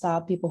where I saw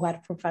people who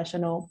had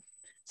professional,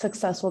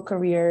 successful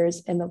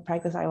careers in the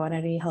practice I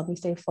wanted to help me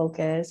stay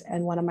focused.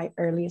 And one of my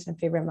earliest and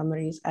favorite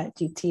memories at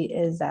GT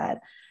is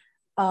that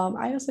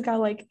I also got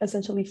like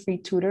essentially free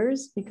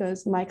tutors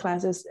because my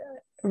classes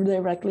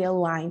directly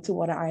aligned to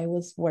what I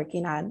was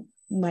working on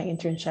my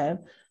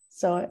internship.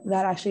 So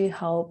that actually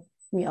helped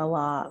me a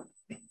lot.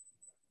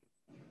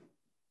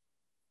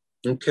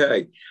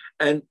 Okay.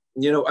 And,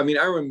 you know, I mean,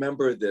 I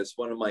remember this,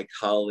 one of my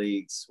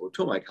colleagues, or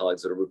two of my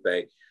colleagues at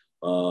Arrupe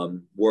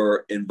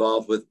were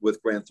involved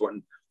with Grant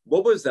Thornton.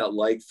 What was that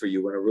like for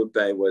you when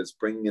Arrupe was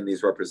bringing in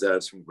these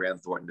representatives from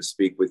Grant Thornton to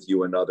speak with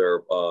you and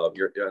other,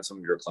 some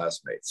of your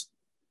classmates?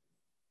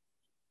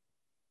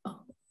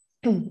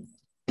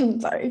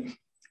 Sorry.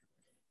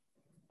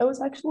 It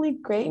was actually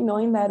great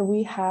knowing that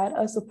we had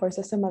a support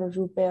system at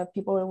Arrupe.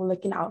 People were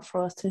looking out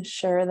for us to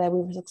ensure that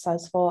we were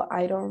successful.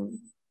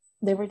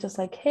 They were just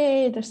like,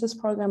 hey, there's this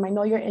program. I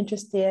know you're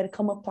interested.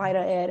 Come apply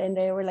to it. And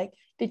they were like,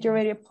 did you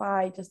already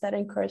apply? Just that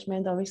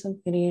encouragement, don't be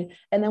submitting.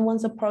 And then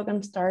once the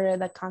program started,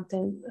 the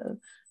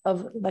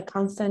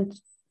constant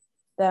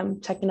them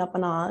checking up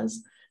on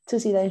us to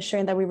see that,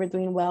 ensuring that we were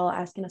doing well,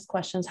 asking us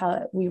questions,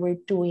 how we were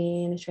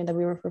doing, ensuring that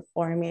we were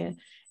performing,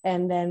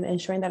 and then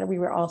ensuring that we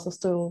were also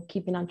still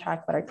keeping on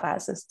track with our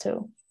classes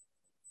too.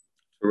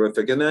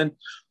 Terrific. And then,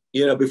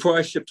 you know, before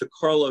I shift to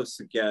Carlos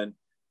again,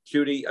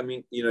 Judy, I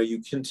mean, you know,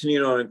 you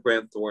continued on at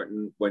Grant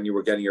Thornton when you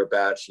were getting your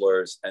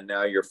bachelor's, and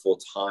now you're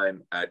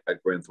full-time at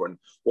Grant Thornton.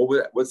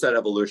 What's that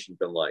evolution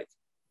been like?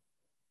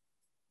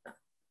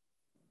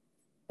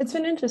 It's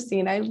been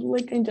interesting. I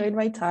enjoyed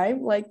my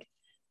time. Like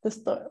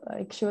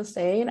she was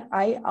saying,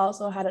 I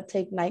also had to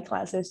take night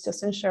classes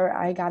just to ensure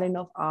I got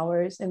enough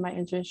hours in my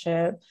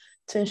internship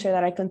to ensure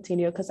that I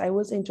continue, because I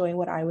was enjoying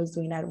what I was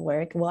doing at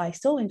work. Well, I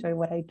still enjoy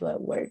what I do at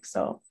work.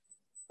 So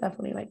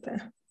definitely like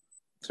that.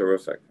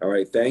 Terrific. All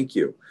right, thank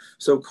you.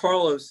 So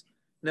Carlos,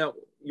 now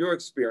your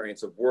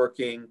experience of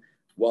working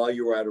while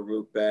you were at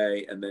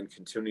Arrupe and then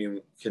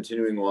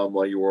continuing on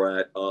while you were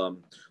at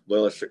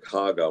Loyola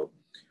Chicago,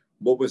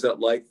 what was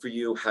that like for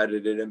you? How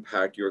did it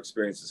impact your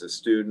experience as a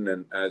student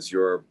and as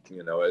your,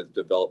 you know, as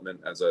development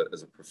as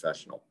a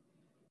professional?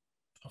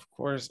 Of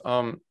course.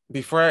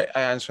 Before I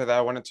answer that,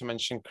 I wanted to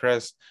mention,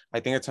 Chris, I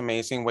think it's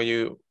amazing what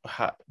you've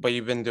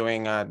been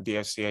doing at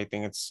DFC. I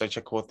think it's such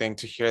a cool thing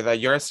to hear that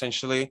you're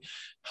essentially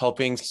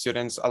helping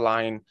students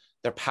align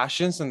their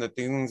passions and the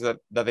things that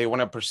they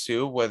want to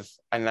pursue with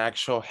an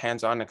actual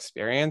hands-on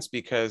experience,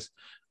 because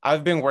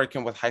I've been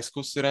working with high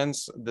school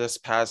students this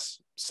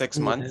past 6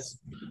 months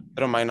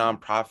through my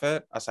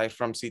nonprofit, aside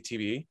from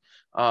CTV.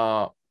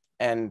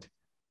 And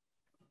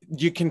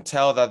you can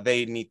tell that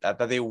they need that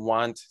they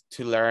want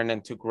to learn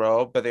and to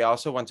grow, but they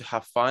also want to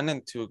have fun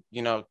and to,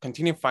 you know,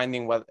 continue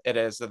finding what it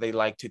is that they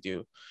like to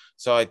do.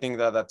 So I think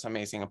that that's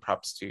amazing, and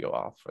props to you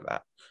all for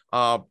that.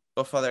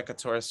 But Father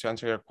Katsouros, to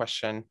answer your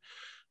question,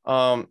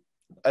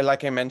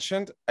 like I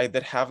mentioned, I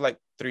did have like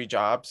 3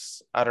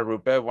 jobs at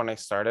Arrupe when I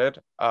started.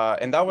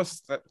 And that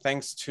was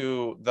thanks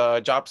to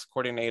the jobs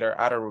coordinator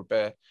at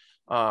Arrupe,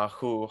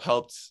 who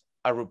helped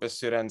Arrupe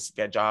students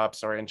get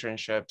jobs or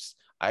internships.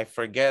 I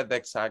forget the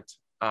exact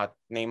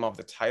name of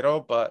the title,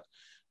 but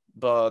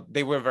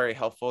they were very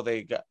helpful.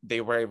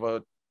 They were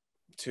able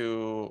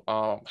to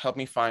help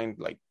me find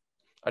like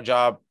a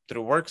job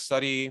through work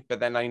study, but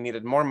then I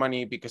needed more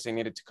money because I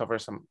needed to cover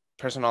some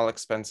personal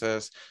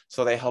expenses.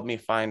 So they helped me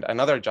find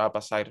another job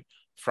aside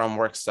from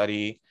work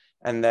study.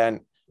 And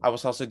then I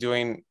was also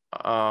doing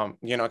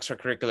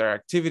extracurricular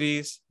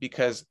activities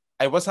because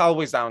I was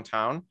always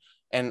downtown,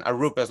 and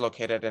Arrupe is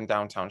located in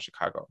downtown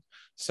Chicago.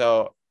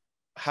 So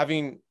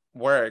having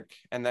work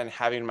and then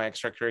having my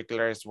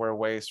extracurriculars were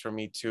ways for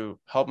me to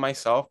help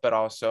myself, but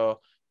also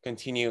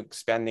continue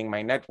expanding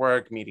my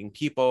network, meeting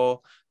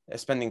people,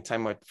 spending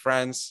time with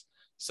friends.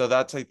 So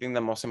that's, I think,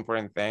 the most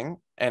important thing.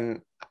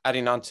 And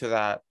adding on to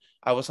that,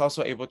 I was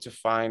also able to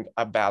find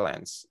a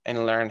balance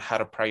and learn how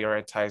to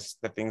prioritize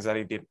the things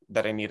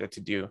that I needed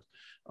to do.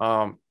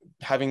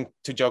 Having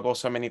to juggle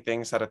so many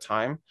things at a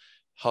time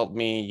helped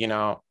me,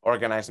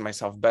 organize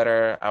myself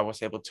better. I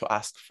was able to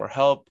ask for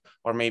help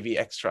or maybe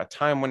extra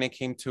time when it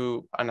came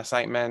to an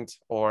assignment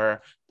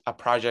or a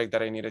project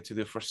that I needed to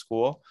do for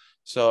school.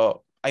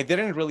 So I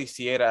didn't really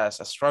see it as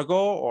a struggle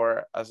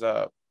or as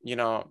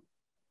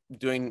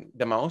doing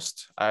the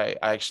most. I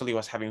actually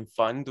was having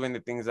fun doing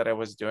the things that I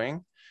was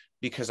doing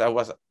because I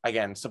was,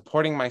 again,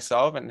 supporting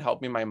myself and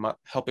helping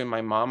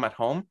my mom at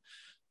home.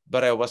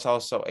 But I was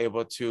also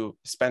able to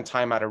spend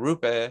time at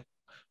Arrupe,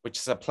 which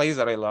is a place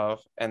that I love.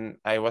 And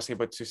I was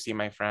able to see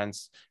my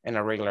friends on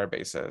a regular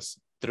basis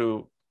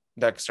through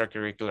the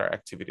extracurricular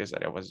activities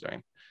that I was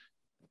doing.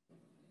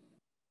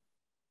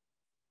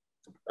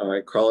 All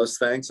right, Carlos,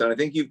 thanks. And I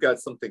think you've got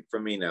something for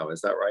me now.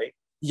 Is that right?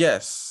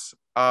 Yes.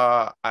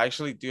 I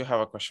actually do have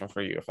a question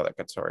for you, for the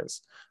Katsouros.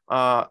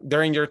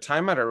 During your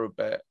time at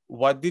Arrupe,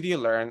 what did you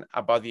learn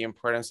about the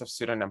importance of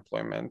student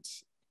employment?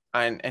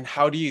 And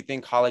how do you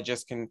think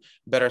colleges can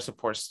better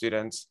support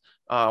students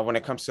when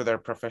it comes to their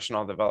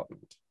professional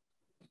development?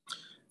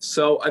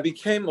 So I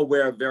became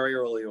aware very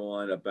early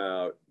on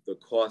about the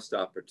cost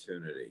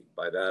opportunity.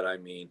 By that, I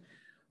mean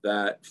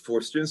that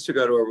for students to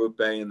go to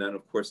Arrupe and then,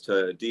 of course,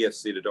 to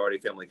DFC, to Dougherty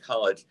Family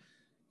College,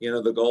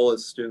 the goal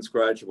is students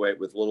graduate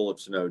with little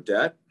to no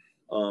debt.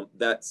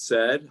 That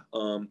said,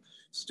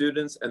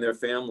 students and their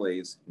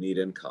families need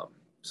income.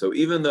 So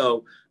even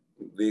though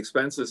the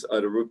expenses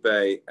at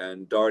Arrupe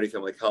and Dougherty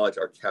Family College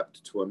are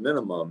kept to a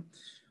minimum,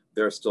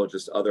 there are still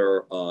just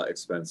other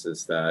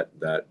expenses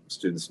that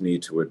students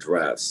need to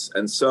address.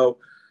 And so,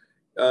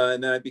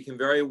 and then I became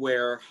very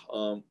aware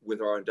with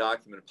our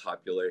undocumented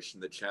population,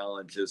 the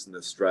challenges and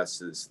the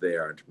stresses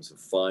there in terms of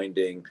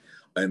finding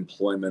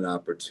employment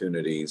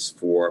opportunities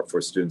for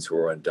students who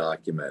are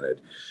undocumented.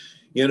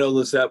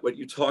 Lisette, what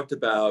you talked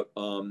about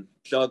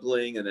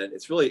juggling, and then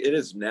it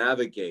is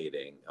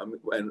navigating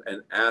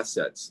and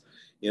assets.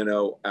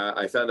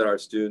 I found that our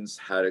students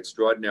had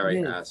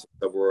extraordinary assets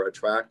that were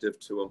attractive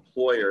to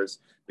employers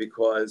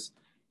because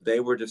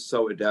they were just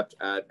so adept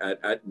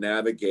at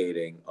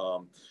navigating,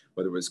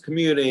 whether it was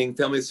commuting,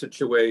 family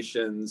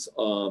situations,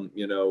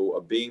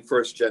 being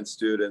first-gen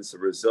students, the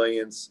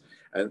resilience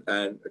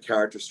and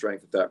character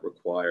strength that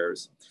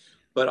requires.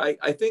 But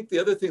I think the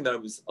other thing that I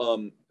was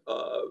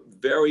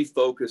very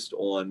focused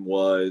on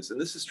was,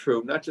 and this is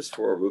true not just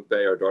for Arrupe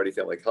or Dougherty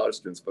Family College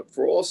students, but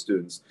for all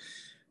students,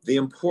 the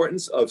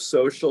importance of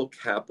social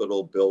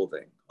capital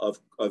building, of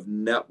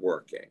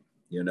networking,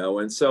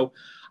 and so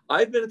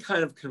I've been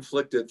kind of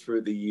conflicted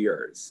through the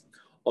years.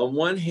 On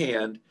one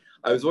hand,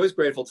 I was always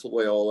grateful to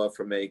Loyola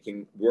for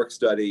making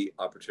work-study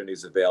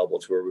opportunities available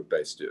to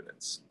Arrupe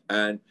students.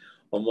 And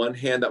on one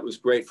hand, that was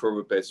great for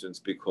Arrupe students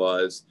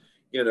because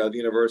the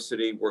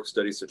university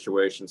work-study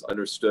situations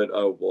understood,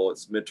 oh, well,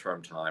 it's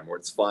midterm time or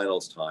it's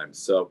finals time.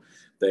 So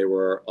they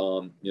were,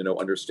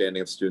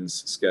 understanding of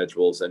students'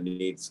 schedules and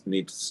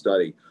need to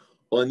study.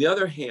 On the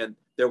other hand,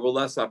 there were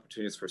less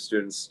opportunities for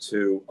students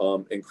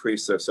to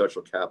increase their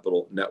social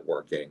capital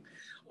networking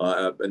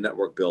and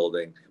network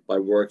building by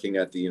working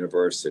at the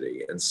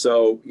university. And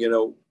so,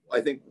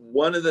 I think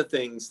one of the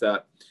things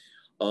that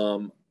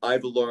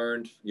I've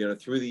learned,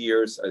 through the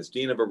years as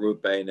Dean of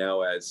Arrupe,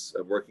 now as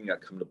working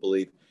at Come to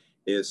Believe,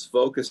 is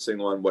focusing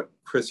on what,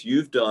 Chris,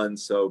 you've done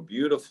so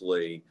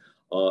beautifully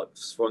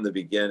from the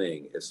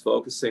beginning, is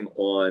focusing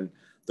on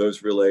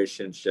those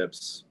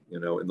relationships,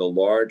 in the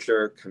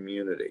larger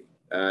community.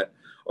 At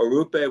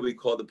Arrupe, we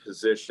call the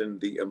position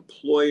the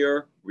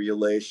Employer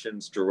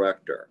Relations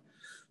Director.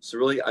 So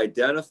really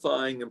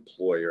identifying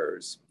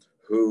employers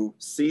who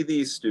see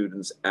these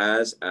students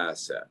as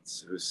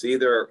assets, who see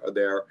their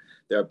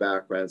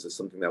backgrounds as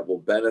something that will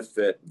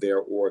benefit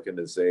their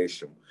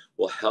organization,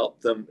 will help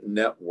them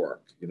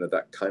network,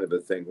 that kind of a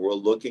thing. We're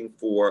looking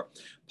for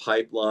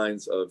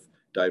pipelines of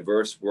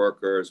diverse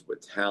workers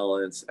with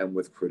talents and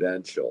with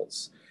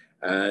credentials.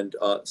 And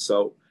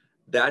so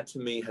that to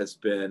me has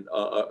been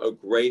a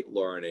great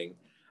learning.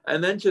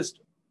 And then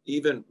just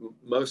even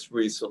most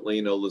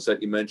recently,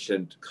 Lisette, you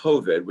mentioned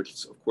COVID, which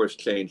has, of course,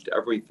 changed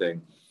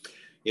everything.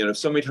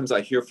 So many times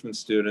I hear from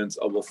students,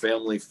 oh, well,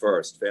 family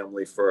first,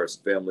 family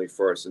first, family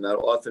first. And that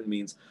often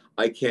means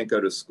I can't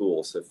go to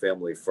school, so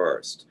family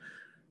first.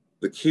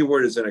 The key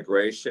word is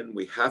integration.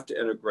 We have to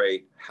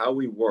integrate how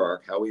we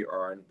work, how we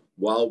earn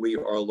while we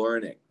are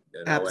learning.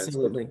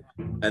 Absolutely.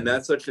 And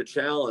that's such a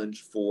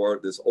challenge for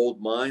this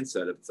old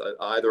mindset. It's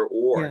either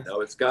or. Yes.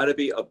 No, it's got to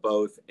be a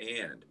both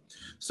and.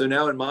 So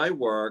now in my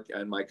work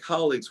and my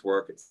colleagues'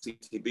 work at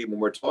CTB, when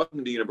we're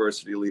talking to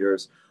university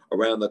leaders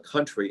around the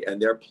country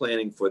and they're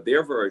planning for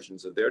their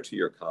versions of their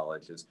two-year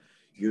colleges,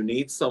 you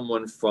need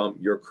someone from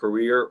your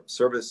career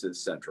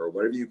services center or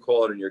whatever you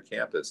call it in your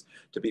campus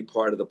to be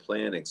part of the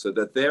planning so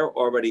that they're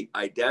already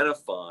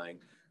identifying,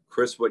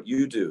 Chris, what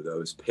you do,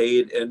 those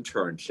paid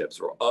internships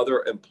or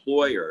other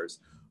employers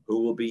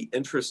who will be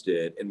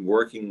interested in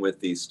working with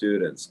these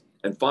students.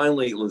 And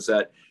finally,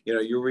 Lisette,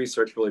 your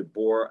research really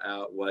bore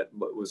out what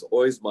was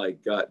always my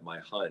gut, my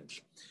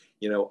hunch.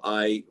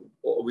 I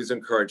always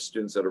encourage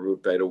students at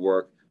Arrupe to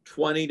work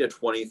 20 to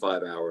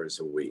 25 hours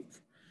a week.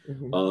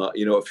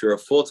 If you're a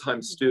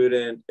full-time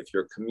student, if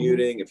you're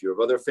commuting, if you have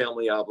other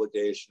family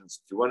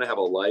obligations, if you want to have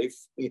a life,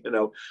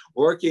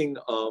 working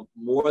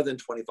more than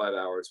 25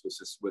 hours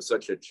was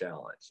such a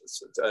challenge.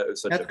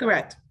 That's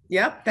correct.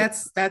 Yep.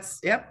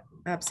 Yep.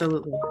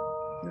 Absolutely.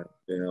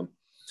 Yeah.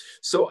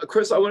 So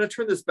Chris, I want to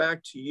turn this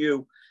back to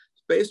you.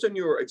 Based on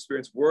your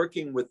experience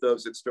working with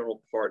those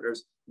external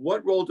partners,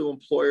 what role do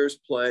employers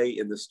play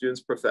in the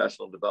students'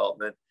 professional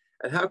development,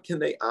 and how can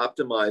they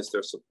optimize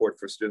their support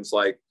for students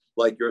like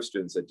your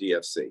students at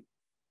DFC?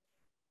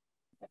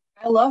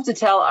 I love to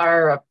tell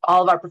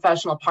all of our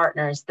professional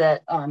partners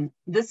that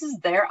this is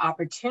their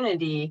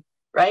opportunity,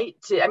 right?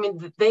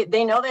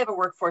 They know they have a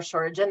workforce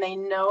shortage, and they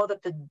know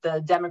that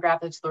the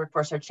demographics of the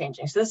workforce are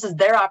changing. So this is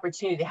their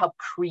opportunity to help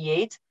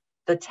create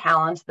the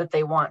talent that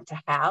they want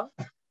to have.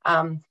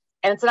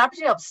 And it's an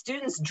opportunity to help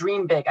students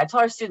dream big. I tell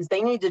our students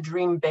they need to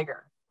dream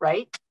bigger,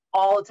 right?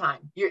 All the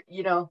time.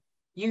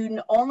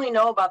 You only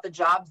know about the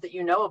jobs that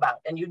you know about,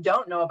 and you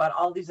don't know about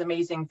all these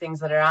amazing things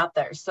that are out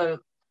there. So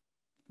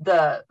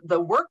the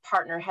work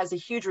partner has a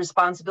huge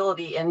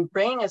responsibility in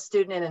bringing a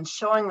student in and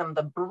showing them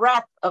the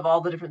breadth of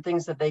all the different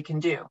things that they can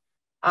do.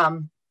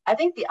 I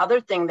think the other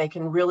thing they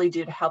can really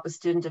do to help a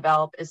student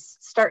develop is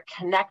start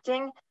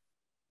connecting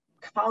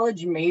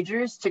college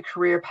majors to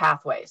career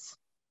pathways.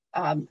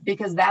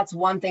 Because that's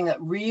one thing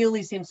that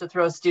really seems to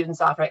throw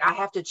students off, right? I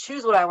have to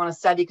choose what I want to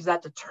study because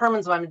that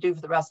determines what I'm going to do for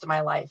the rest of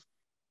my life.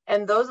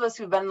 And those of us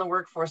who've been in the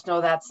workforce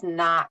know that's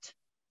not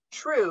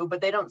true,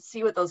 but they don't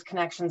see what those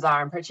connections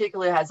are, and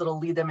particularly as it'll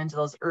lead them into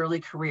those early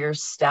career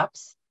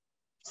steps.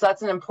 So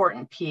that's an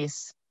important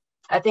piece.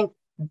 I think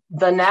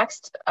the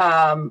next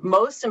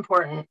most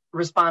important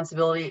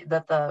responsibility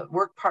that the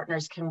work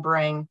partners can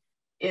bring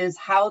is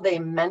how they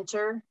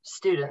mentor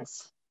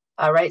students.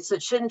 Right. So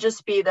it shouldn't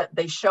just be that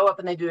they show up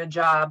and they do a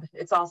job.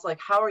 It's also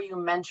like, how are you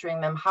mentoring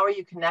them? How are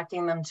you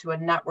connecting them to a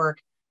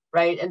network,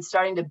 right? And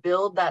starting to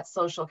build that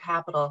social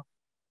capital.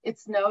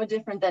 It's no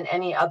different than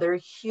any other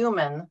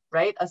human,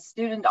 right? A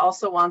student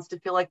also wants to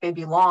feel like they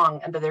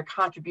belong and that their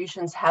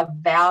contributions have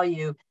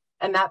value,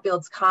 and that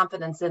builds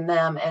confidence in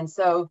them. And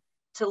so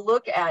to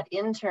look at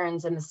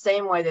interns in the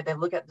same way that they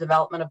look at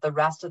development of the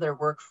rest of their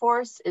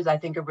workforce is, I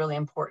think, a really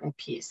important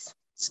piece.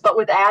 But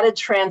with added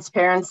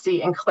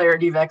transparency and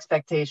clarity of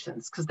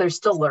expectations, because they're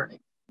still learning.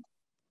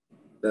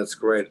 That's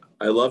great.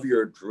 I love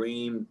your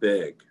dream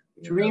big.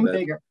 Dream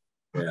bigger.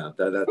 Yeah,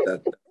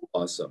 that's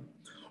awesome.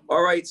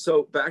 All right,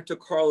 so back to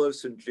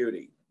Carlos and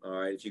Judy. All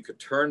right, if you could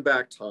turn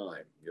back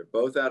time, you're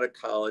both out of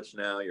college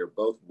now, you're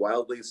both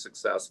wildly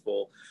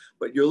successful,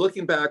 but you're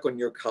looking back on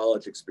your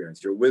college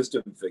experience, your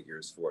wisdom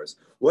figures for us.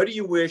 What do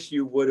you wish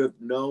you would have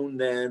known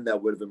then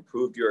that would have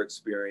improved your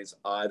experience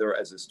either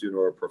as a student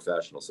or a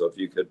professional? So if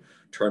you could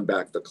turn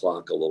back the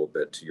clock a little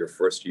bit to your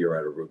first year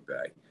at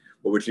Arrupe,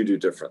 what would you do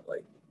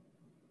differently?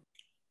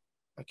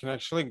 I can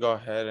actually go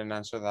ahead and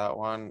answer that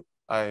one.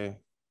 I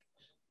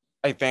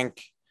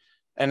think,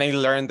 and I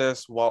learned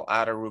this while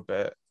at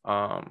Arrupe,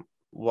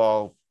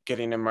 while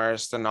getting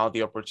immersed in all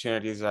the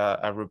opportunities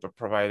that Arrupe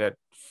provided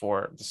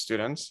for the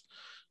students.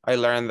 I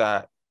learned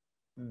that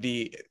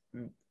it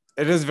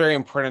is very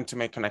important to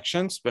make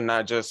connections, but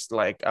not just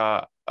like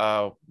a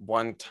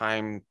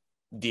one-time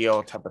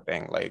deal type of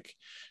thing. Like,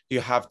 you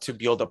have to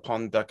build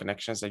upon the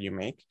connections that you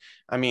make.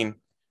 I mean,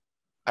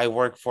 I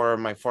work for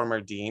my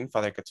former dean,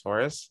 Father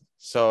Katsouros,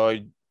 so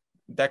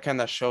that kind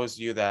of shows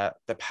you that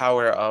the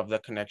power of the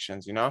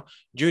connections,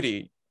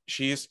 Judy,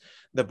 she's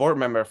the board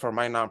member for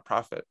my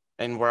nonprofit,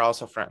 and we're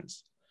also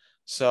friends.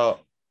 So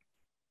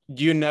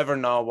you never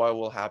know what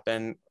will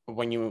happen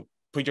when you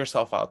put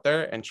yourself out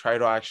there and try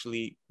to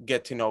actually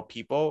get to know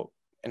people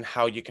and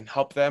how you can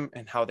help them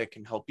and how they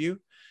can help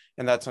you.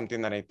 And that's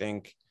something that I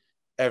think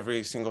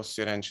every single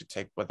student should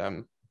take with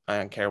them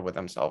and carry with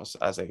themselves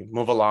as they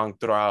move along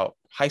throughout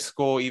high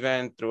school,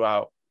 even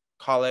throughout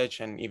college,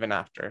 and even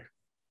after.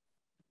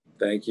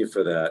 Thank you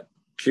for that.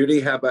 Judy,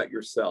 how about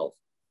yourself?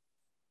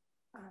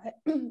 I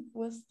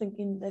was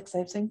thinking the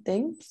exact same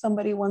thing.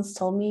 Somebody once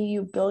told me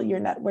you build your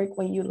network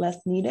when you less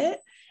need it.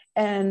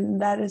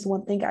 And that is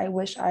one thing I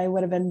wish I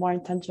would have been more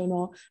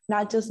intentional,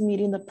 not just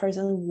meeting the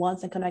person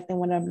once and connecting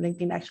when I'm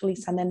LinkedIn, actually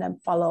sending them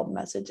follow-up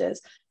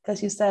messages.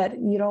 Because you said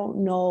you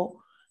don't know,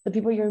 the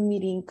people you're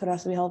meeting could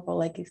also be helpful.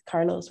 Like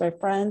Carlos, we're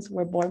friends,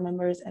 we're board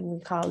members, and we're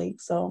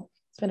colleagues. So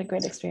it's been a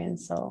great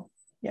experience. So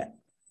yeah.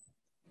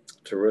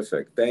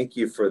 Terrific. Thank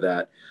you for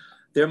that.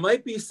 There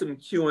might be some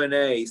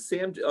Q&A.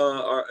 Sam, do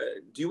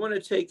you want to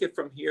take it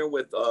from here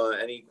with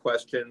any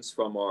questions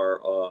from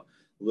our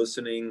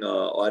listening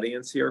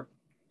audience here?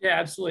 Yeah,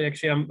 absolutely.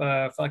 Actually, I'm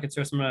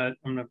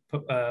gonna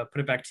put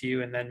it back to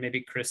you, and then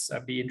maybe Chris,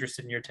 I'd be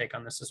interested in your take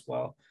on this as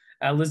well.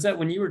 Lisette,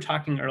 when you were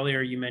talking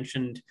earlier, you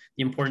mentioned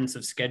the importance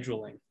of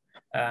scheduling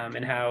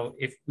and how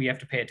if we have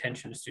to pay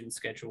attention to student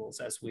schedules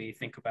as we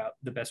think about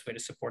the best way to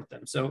support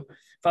them. So,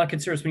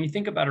 Katsouros, when you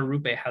think about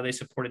Arrupe, how they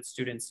supported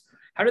students,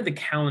 how did the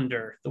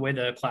calendar, the way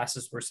the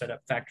classes were set up,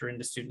 factor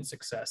into student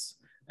success?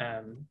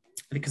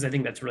 Because I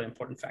think that's a really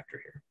important factor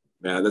here.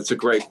 Yeah, that's a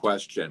great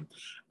question.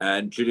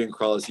 And Judy and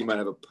Carlos, you might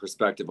have a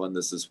perspective on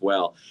this as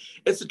well.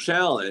 It's a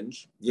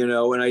challenge, you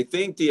know, and I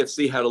think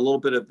DFC had a little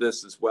bit of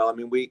this as well. I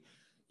mean, we,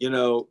 you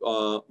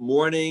know,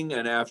 morning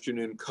and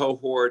afternoon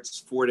cohorts,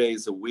 4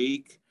 days a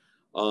week.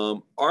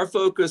 Our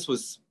focus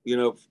was, you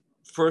know,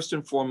 first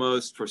and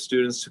foremost for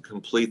students to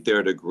complete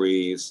their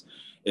degrees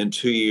in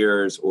 2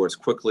 years or as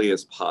quickly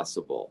as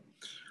possible.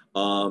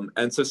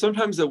 And so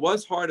sometimes it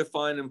was hard to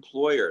find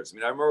employers. I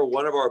mean, I remember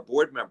one of our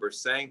board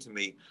members saying to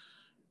me,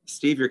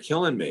 Steve, you're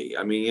killing me.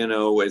 I mean, you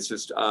know, it's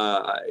just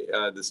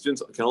the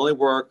students can only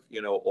work,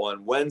 you know,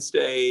 on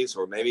Wednesdays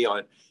or maybe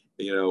on,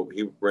 you know,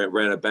 he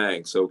ran a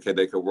bank. So, okay,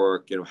 they could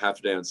work, you know, half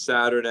a day on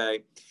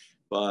Saturday.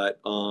 But,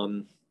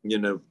 you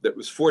know, it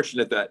was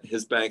fortunate that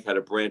his bank had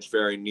a branch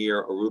very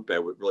near Arrupe,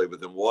 really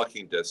within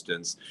walking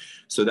distance.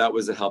 So that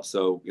was a help.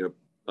 So, you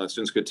know,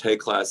 students could take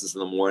classes in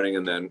the morning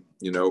and then,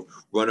 you know,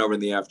 run over in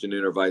the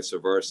afternoon or vice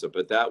versa.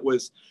 But that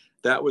was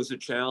a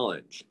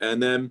challenge.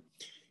 And then,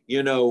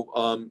 you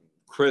know,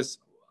 Chris,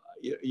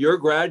 you're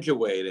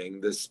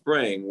graduating this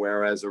spring,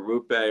 whereas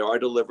Arrupe, our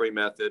delivery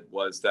method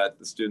was that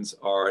the students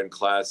are in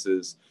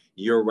classes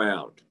year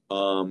round.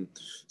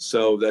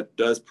 So that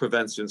does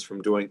prevent students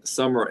from doing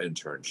summer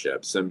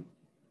internships. And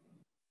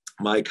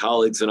my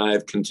colleagues and I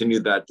have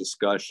continued that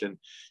discussion.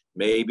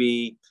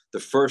 Maybe the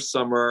first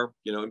summer,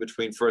 you know, in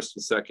between first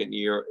and second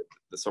year,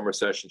 the summer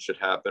session should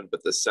happen,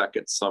 but the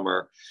second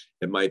summer,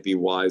 it might be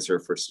wiser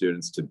for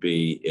students to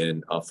be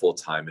in a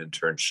full-time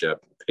internship,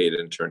 paid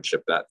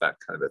internship, that kind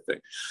of a thing.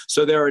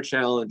 So there are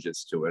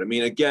challenges to it. I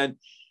mean, again,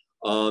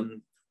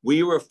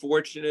 we were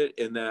fortunate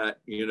in that,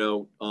 you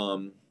know,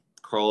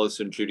 Carlos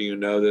and Judy, you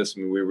know this,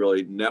 I mean, we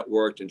really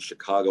networked in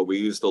Chicago. We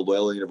used the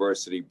Loyola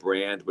University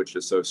brand, which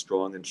is so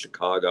strong in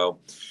Chicago,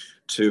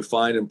 to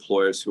find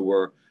employers who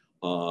were,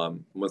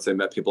 once they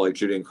met people like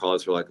Judy and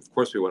Carlos, were like, of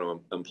course we want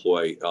to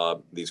employ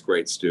these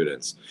great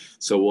students.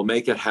 So we'll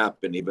make it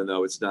happen, even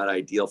though it's not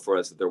ideal for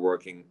us that they're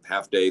working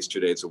half days, 2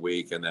 days a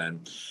week, and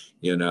then,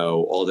 you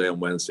know, all day on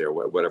Wednesday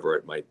or whatever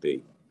it might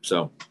be.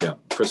 So yeah,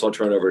 Chris, I'll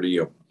turn it over to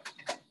you.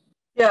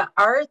 Yeah,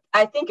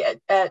 I think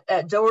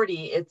at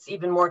Dougherty, it's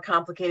even more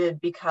complicated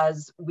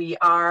because we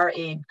are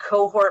a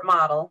cohort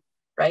model,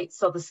 right?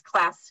 So this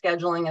class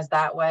scheduling is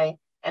that way,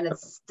 and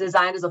it's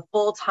designed as a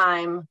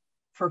full-time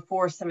for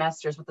 4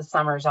 semesters with the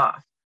summers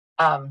off.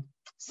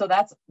 So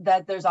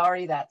there's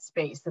already that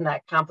space and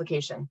that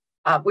complication.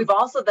 We've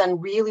also then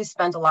really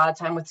spent a lot of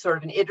time with sort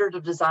of an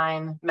iterative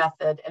design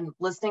method and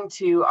listening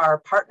to our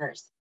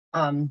partners.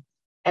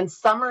 And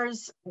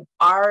summers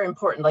are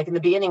important. Like in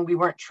the beginning, we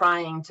weren't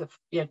trying to,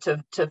 you know,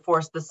 to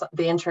force the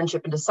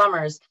internship into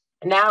summers.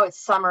 And now it's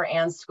summer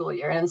and school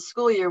year. And in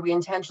school year, we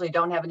intentionally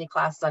don't have any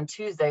classes on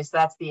Tuesday. So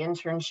that's the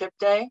internship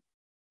day.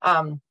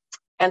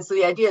 And so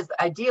the idea is,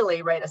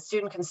 ideally, right, a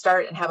student can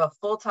start and have a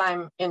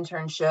full-time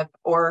internship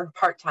or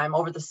part-time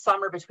over the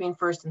summer between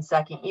first and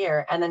second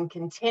year, and then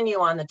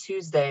continue on the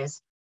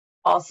Tuesdays.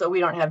 Also,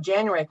 we don't have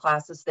January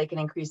classes, so they can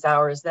increase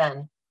hours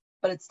then.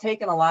 But it's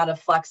taken a lot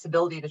of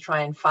flexibility to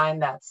try and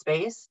find that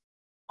space.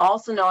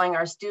 Also knowing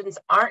our students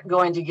aren't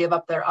going to give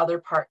up their other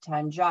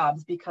part-time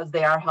jobs because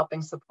they are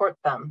helping support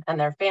them and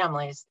their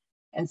families.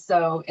 And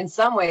so in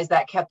some ways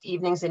that kept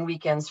evenings and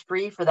weekends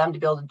free for them to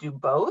be able to do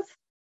both.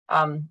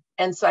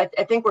 And so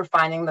I think we're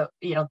finding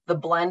the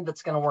blend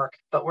that's going to work,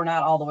 but we're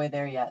not all the way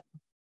there yet.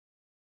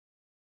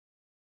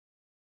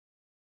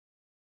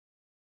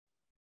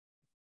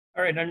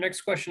 All right, our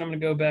next question, I'm going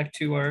to go back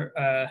to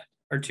our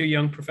 2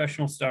 young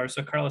professional stars.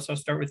 So Carlos, I'll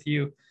start with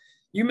you.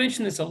 You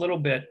mentioned this a little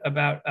bit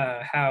about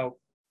how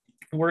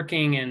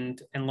working and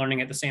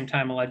learning at the same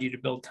time allowed you to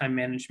build time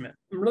management.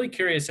 I'm really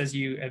curious, as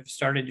you have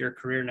started your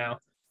career now,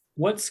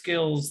 what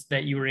skills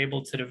that you were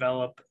able to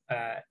develop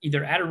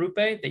either at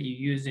Arrupe that you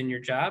use in your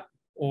job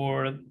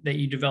or that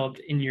you developed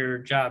in your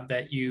job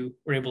that you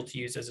were able to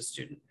use as a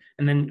student?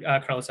 And then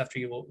Carlos, after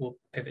you, we'll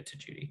pivot to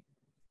Judy.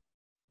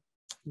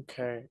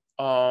 Okay.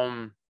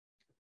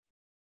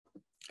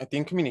 I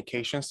think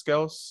communication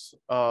skills,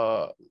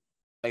 I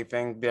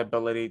think the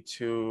ability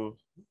to,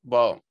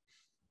 well,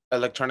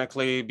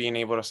 electronically being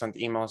able to send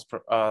emails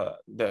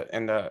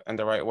in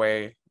the right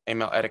way,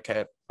 email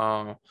etiquette,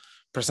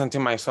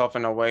 presenting myself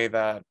in a way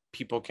that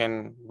people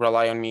can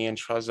rely on me and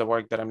trust the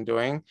work that I'm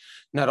doing,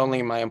 not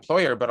only my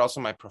employer, but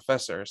also my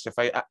professors.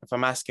 If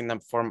I'm asking them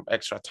for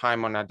extra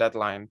time on a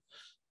deadline,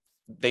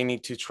 they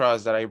need to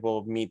trust that I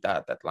will meet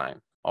that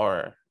deadline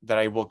or that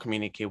I will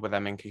communicate with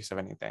them in case of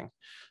anything.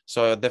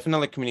 So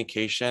definitely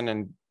communication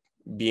and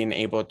being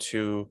able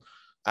to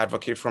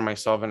advocate for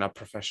myself in a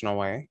professional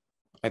way.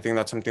 I think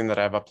that's something that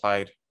I've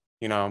applied,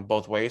 you know,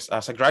 both ways.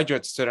 As a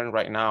graduate student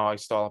right now, I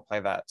still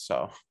apply that.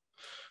 So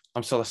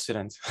I'm still a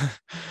student.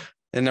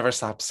 It never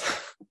stops.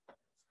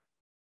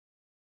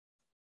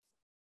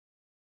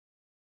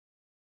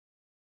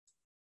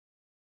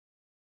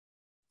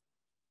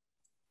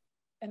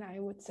 And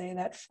I would say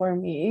that for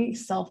me,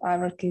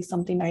 self-advocacy is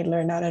something I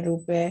learned at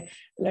Arrupe,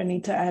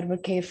 learning to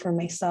advocate for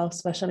myself,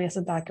 especially as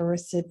a DACA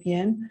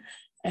recipient.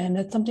 And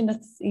it's something that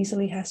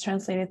easily has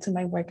translated to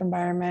my work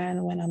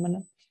environment when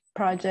I'm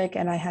project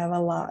and I have a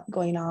lot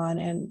going on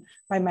and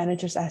my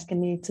manager's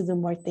asking me to do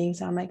more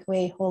things. I'm like,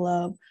 wait, hold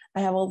up.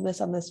 I have all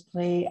this on this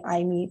plate.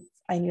 I need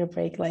a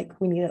break. Like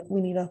we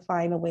need to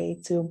find a way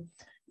to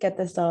get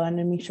this done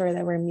and make sure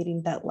that we're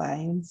meeting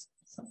deadlines.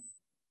 So.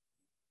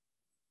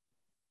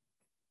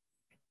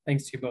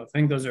 Thanks to you both. I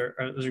think those are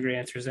great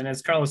answers. And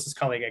as Carlos's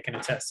colleague, I can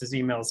attest, his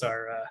emails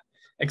are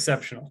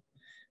exceptional.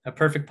 A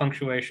perfect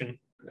punctuation.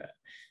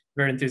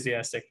 Very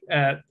enthusiastic.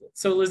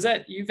 So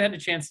Lisette, you've had a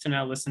chance to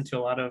now listen to a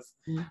lot of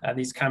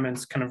these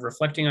comments, kind of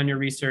reflecting on your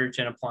research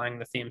and applying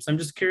the themes. So I'm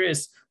just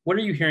curious, what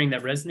are you hearing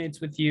that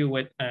resonates with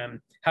you?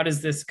 How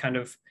does this kind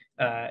of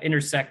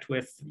intersect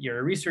with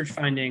your research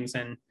findings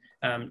and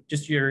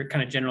just your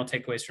kind of general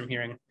takeaways from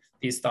hearing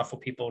these thoughtful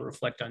people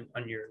reflect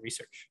on your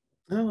research?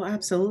 Oh,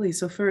 absolutely.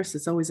 So first,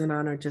 it's always an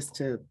honor just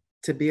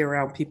to be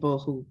around people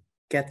who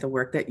get the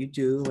work that you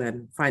do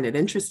and find it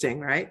interesting,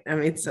 right? I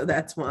mean, so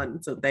that's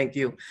one. So thank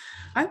you.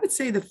 I would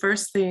say the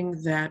first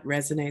thing that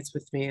resonates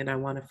with me, and I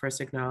want to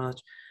first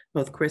acknowledge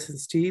both Chris and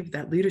Steve,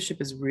 that leadership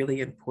is really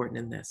important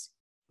in this,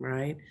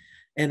 right?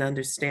 And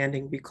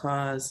understanding,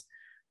 because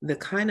the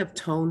kind of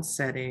tone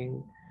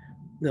setting,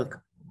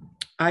 look,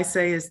 I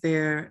say, is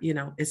there,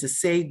 is a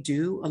say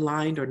do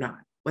aligned or not?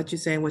 What you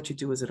say and what you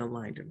do, is it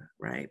aligned or not,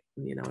 right?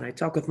 When I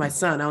talk with my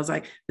son, I was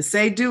like, the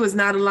say do is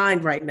not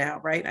aligned right now,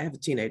 right? I have a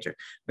teenager.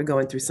 We're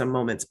going through some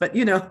moments, but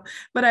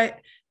I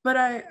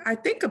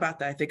think about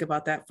that. I think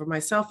about that for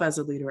myself as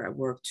a leader at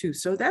work too.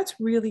 So that's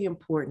really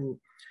important,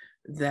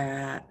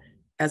 that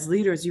as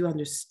leaders, you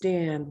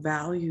understand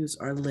values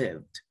are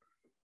lived.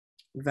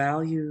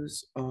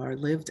 Values are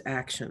lived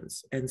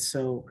actions. And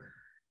so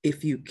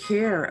if you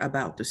care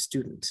about the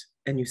student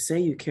and you say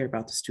you care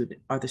about the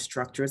student, are the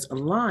structures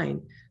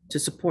aligned to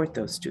support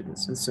those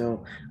students? And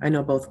so I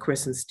know both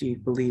Chris and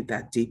Steve believe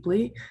that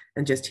deeply,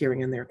 and just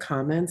hearing in their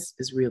comments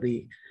is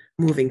really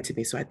moving to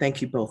me. So I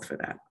thank you both for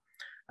that,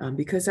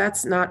 because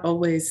that's not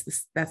always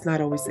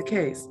the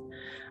case.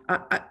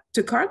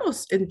 To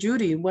Carlos and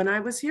Judy, when I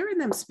was hearing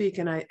them speak,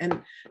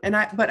 the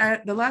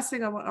last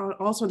thing I want,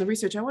 also in the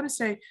research, I want to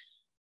say,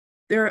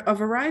 there are a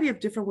variety of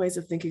different ways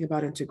of thinking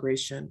about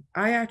integration.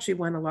 I actually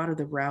went a lot of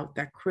the route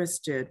that Chris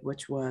did,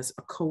 which was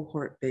a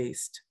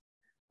cohort-based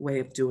way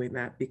of doing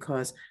that,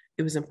 because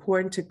it was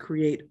important to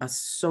create a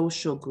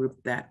social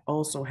group that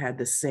also had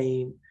the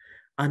same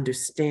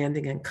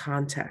understanding and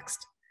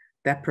context,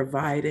 that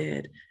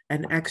provided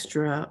an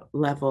extra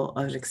level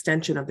of an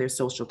extension of their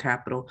social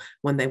capital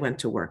when they went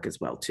to work as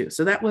well too.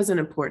 So that was an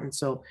important,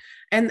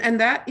 and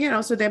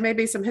that, so there may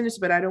be some hindrance,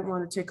 but I don't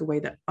want to take away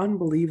the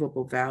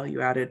unbelievable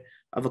value added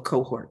of a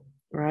cohort,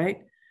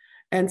 right?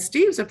 And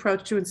Steve's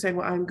approach to and saying,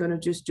 well, I'm going to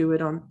just do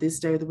it on this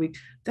day of the week,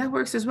 that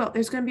works as well.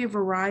 There's going to be a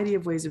variety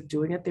of ways of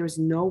doing it. There's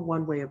no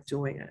one way of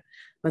doing it.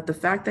 But the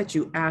fact that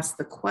you ask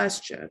the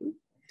question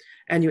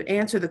and you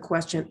answer the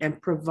question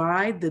and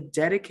provide the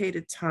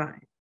dedicated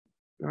time,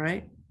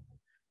 right?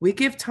 We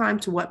give time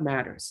to what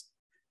matters.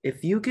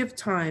 If you give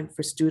time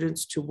for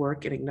students to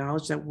work and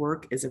acknowledge that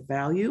work is a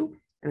value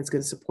and it's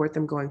going to support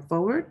them going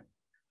forward,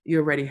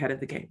 you're already ahead of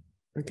the game.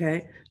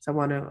 Okay. So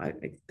I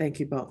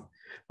thank you both.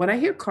 When I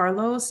hear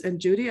Carlos and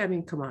Judy, I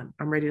mean, come on,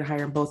 I'm ready to hire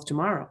them both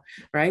tomorrow.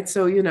 Right.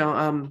 So,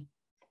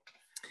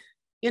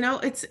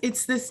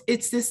 it's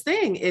this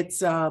thing. It's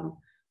the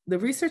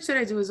research that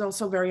I do is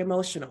also very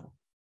emotional.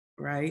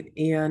 Right.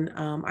 And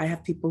I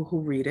have people who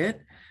read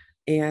it,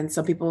 and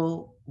some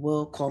people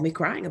will call me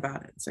crying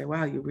about it and say,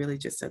 wow, you really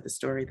just said the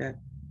story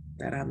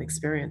that I'm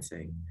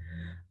experiencing.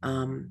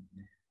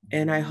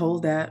 And I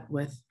hold that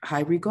with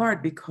high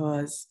regard,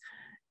 because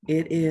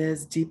it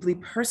is deeply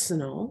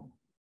personal,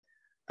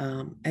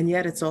 and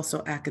yet it's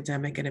also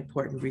academic and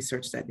important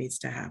research that needs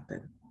to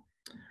happen.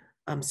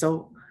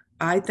 So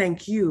I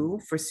thank you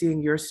for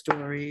seeing your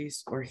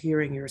stories or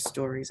hearing your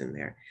stories in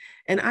there.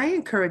 And I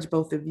encourage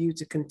both of you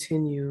to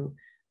continue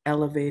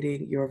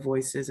elevating your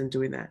voices and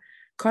doing that.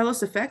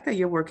 Carlos, the fact that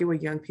you're working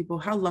with young people,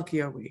 how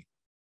lucky are we?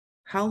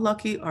 How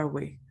lucky are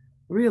we?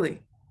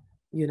 Really,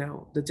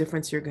 the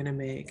difference you're going to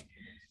make.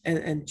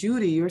 And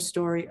Judy, your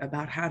story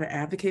about how to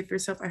advocate for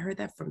yourself, I heard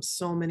that from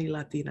so many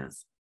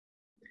Latinas.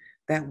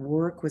 That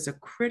work was a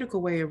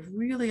critical way of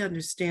really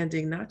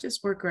understanding not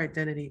just worker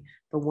identity,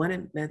 but what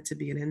it meant to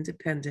be an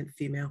independent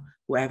female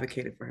who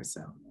advocated for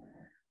herself.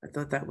 I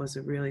thought that was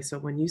so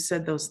when you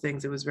said those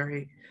things, it was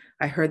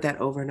I heard that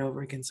over and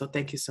over again. So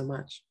thank you so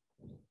much.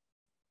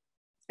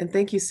 And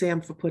thank you,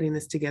 Sam, for putting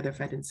this together,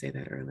 if I didn't say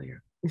that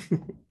earlier.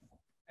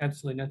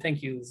 Absolutely. No,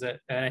 thank you, Lisette.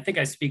 And I think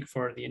I speak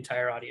for the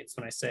entire audience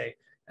when I say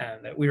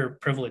that we are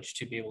privileged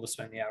to be able to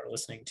spend the hour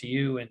listening to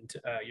you and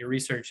your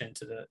research, and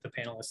to the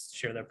panelists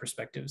share their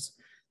perspectives.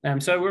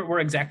 So we're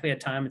exactly at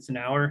time. It's an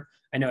hour.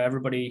 I know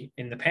everybody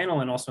in the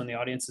panel and also in the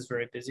audience is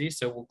very busy,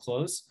 so we'll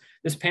close.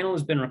 This panel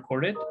has been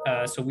recorded,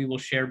 so we will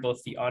share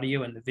both the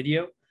audio and the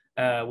video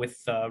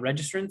with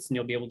registrants, and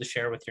you'll be able to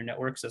share with your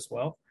networks as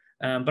well.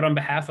 But on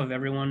behalf of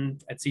everyone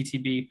at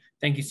CTB,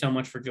 thank you so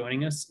much for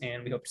joining us,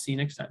 and we hope to see you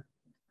next time.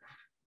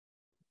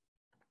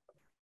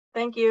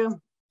 Thank you.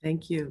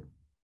 Thank you.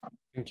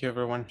 Thank you,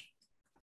 everyone.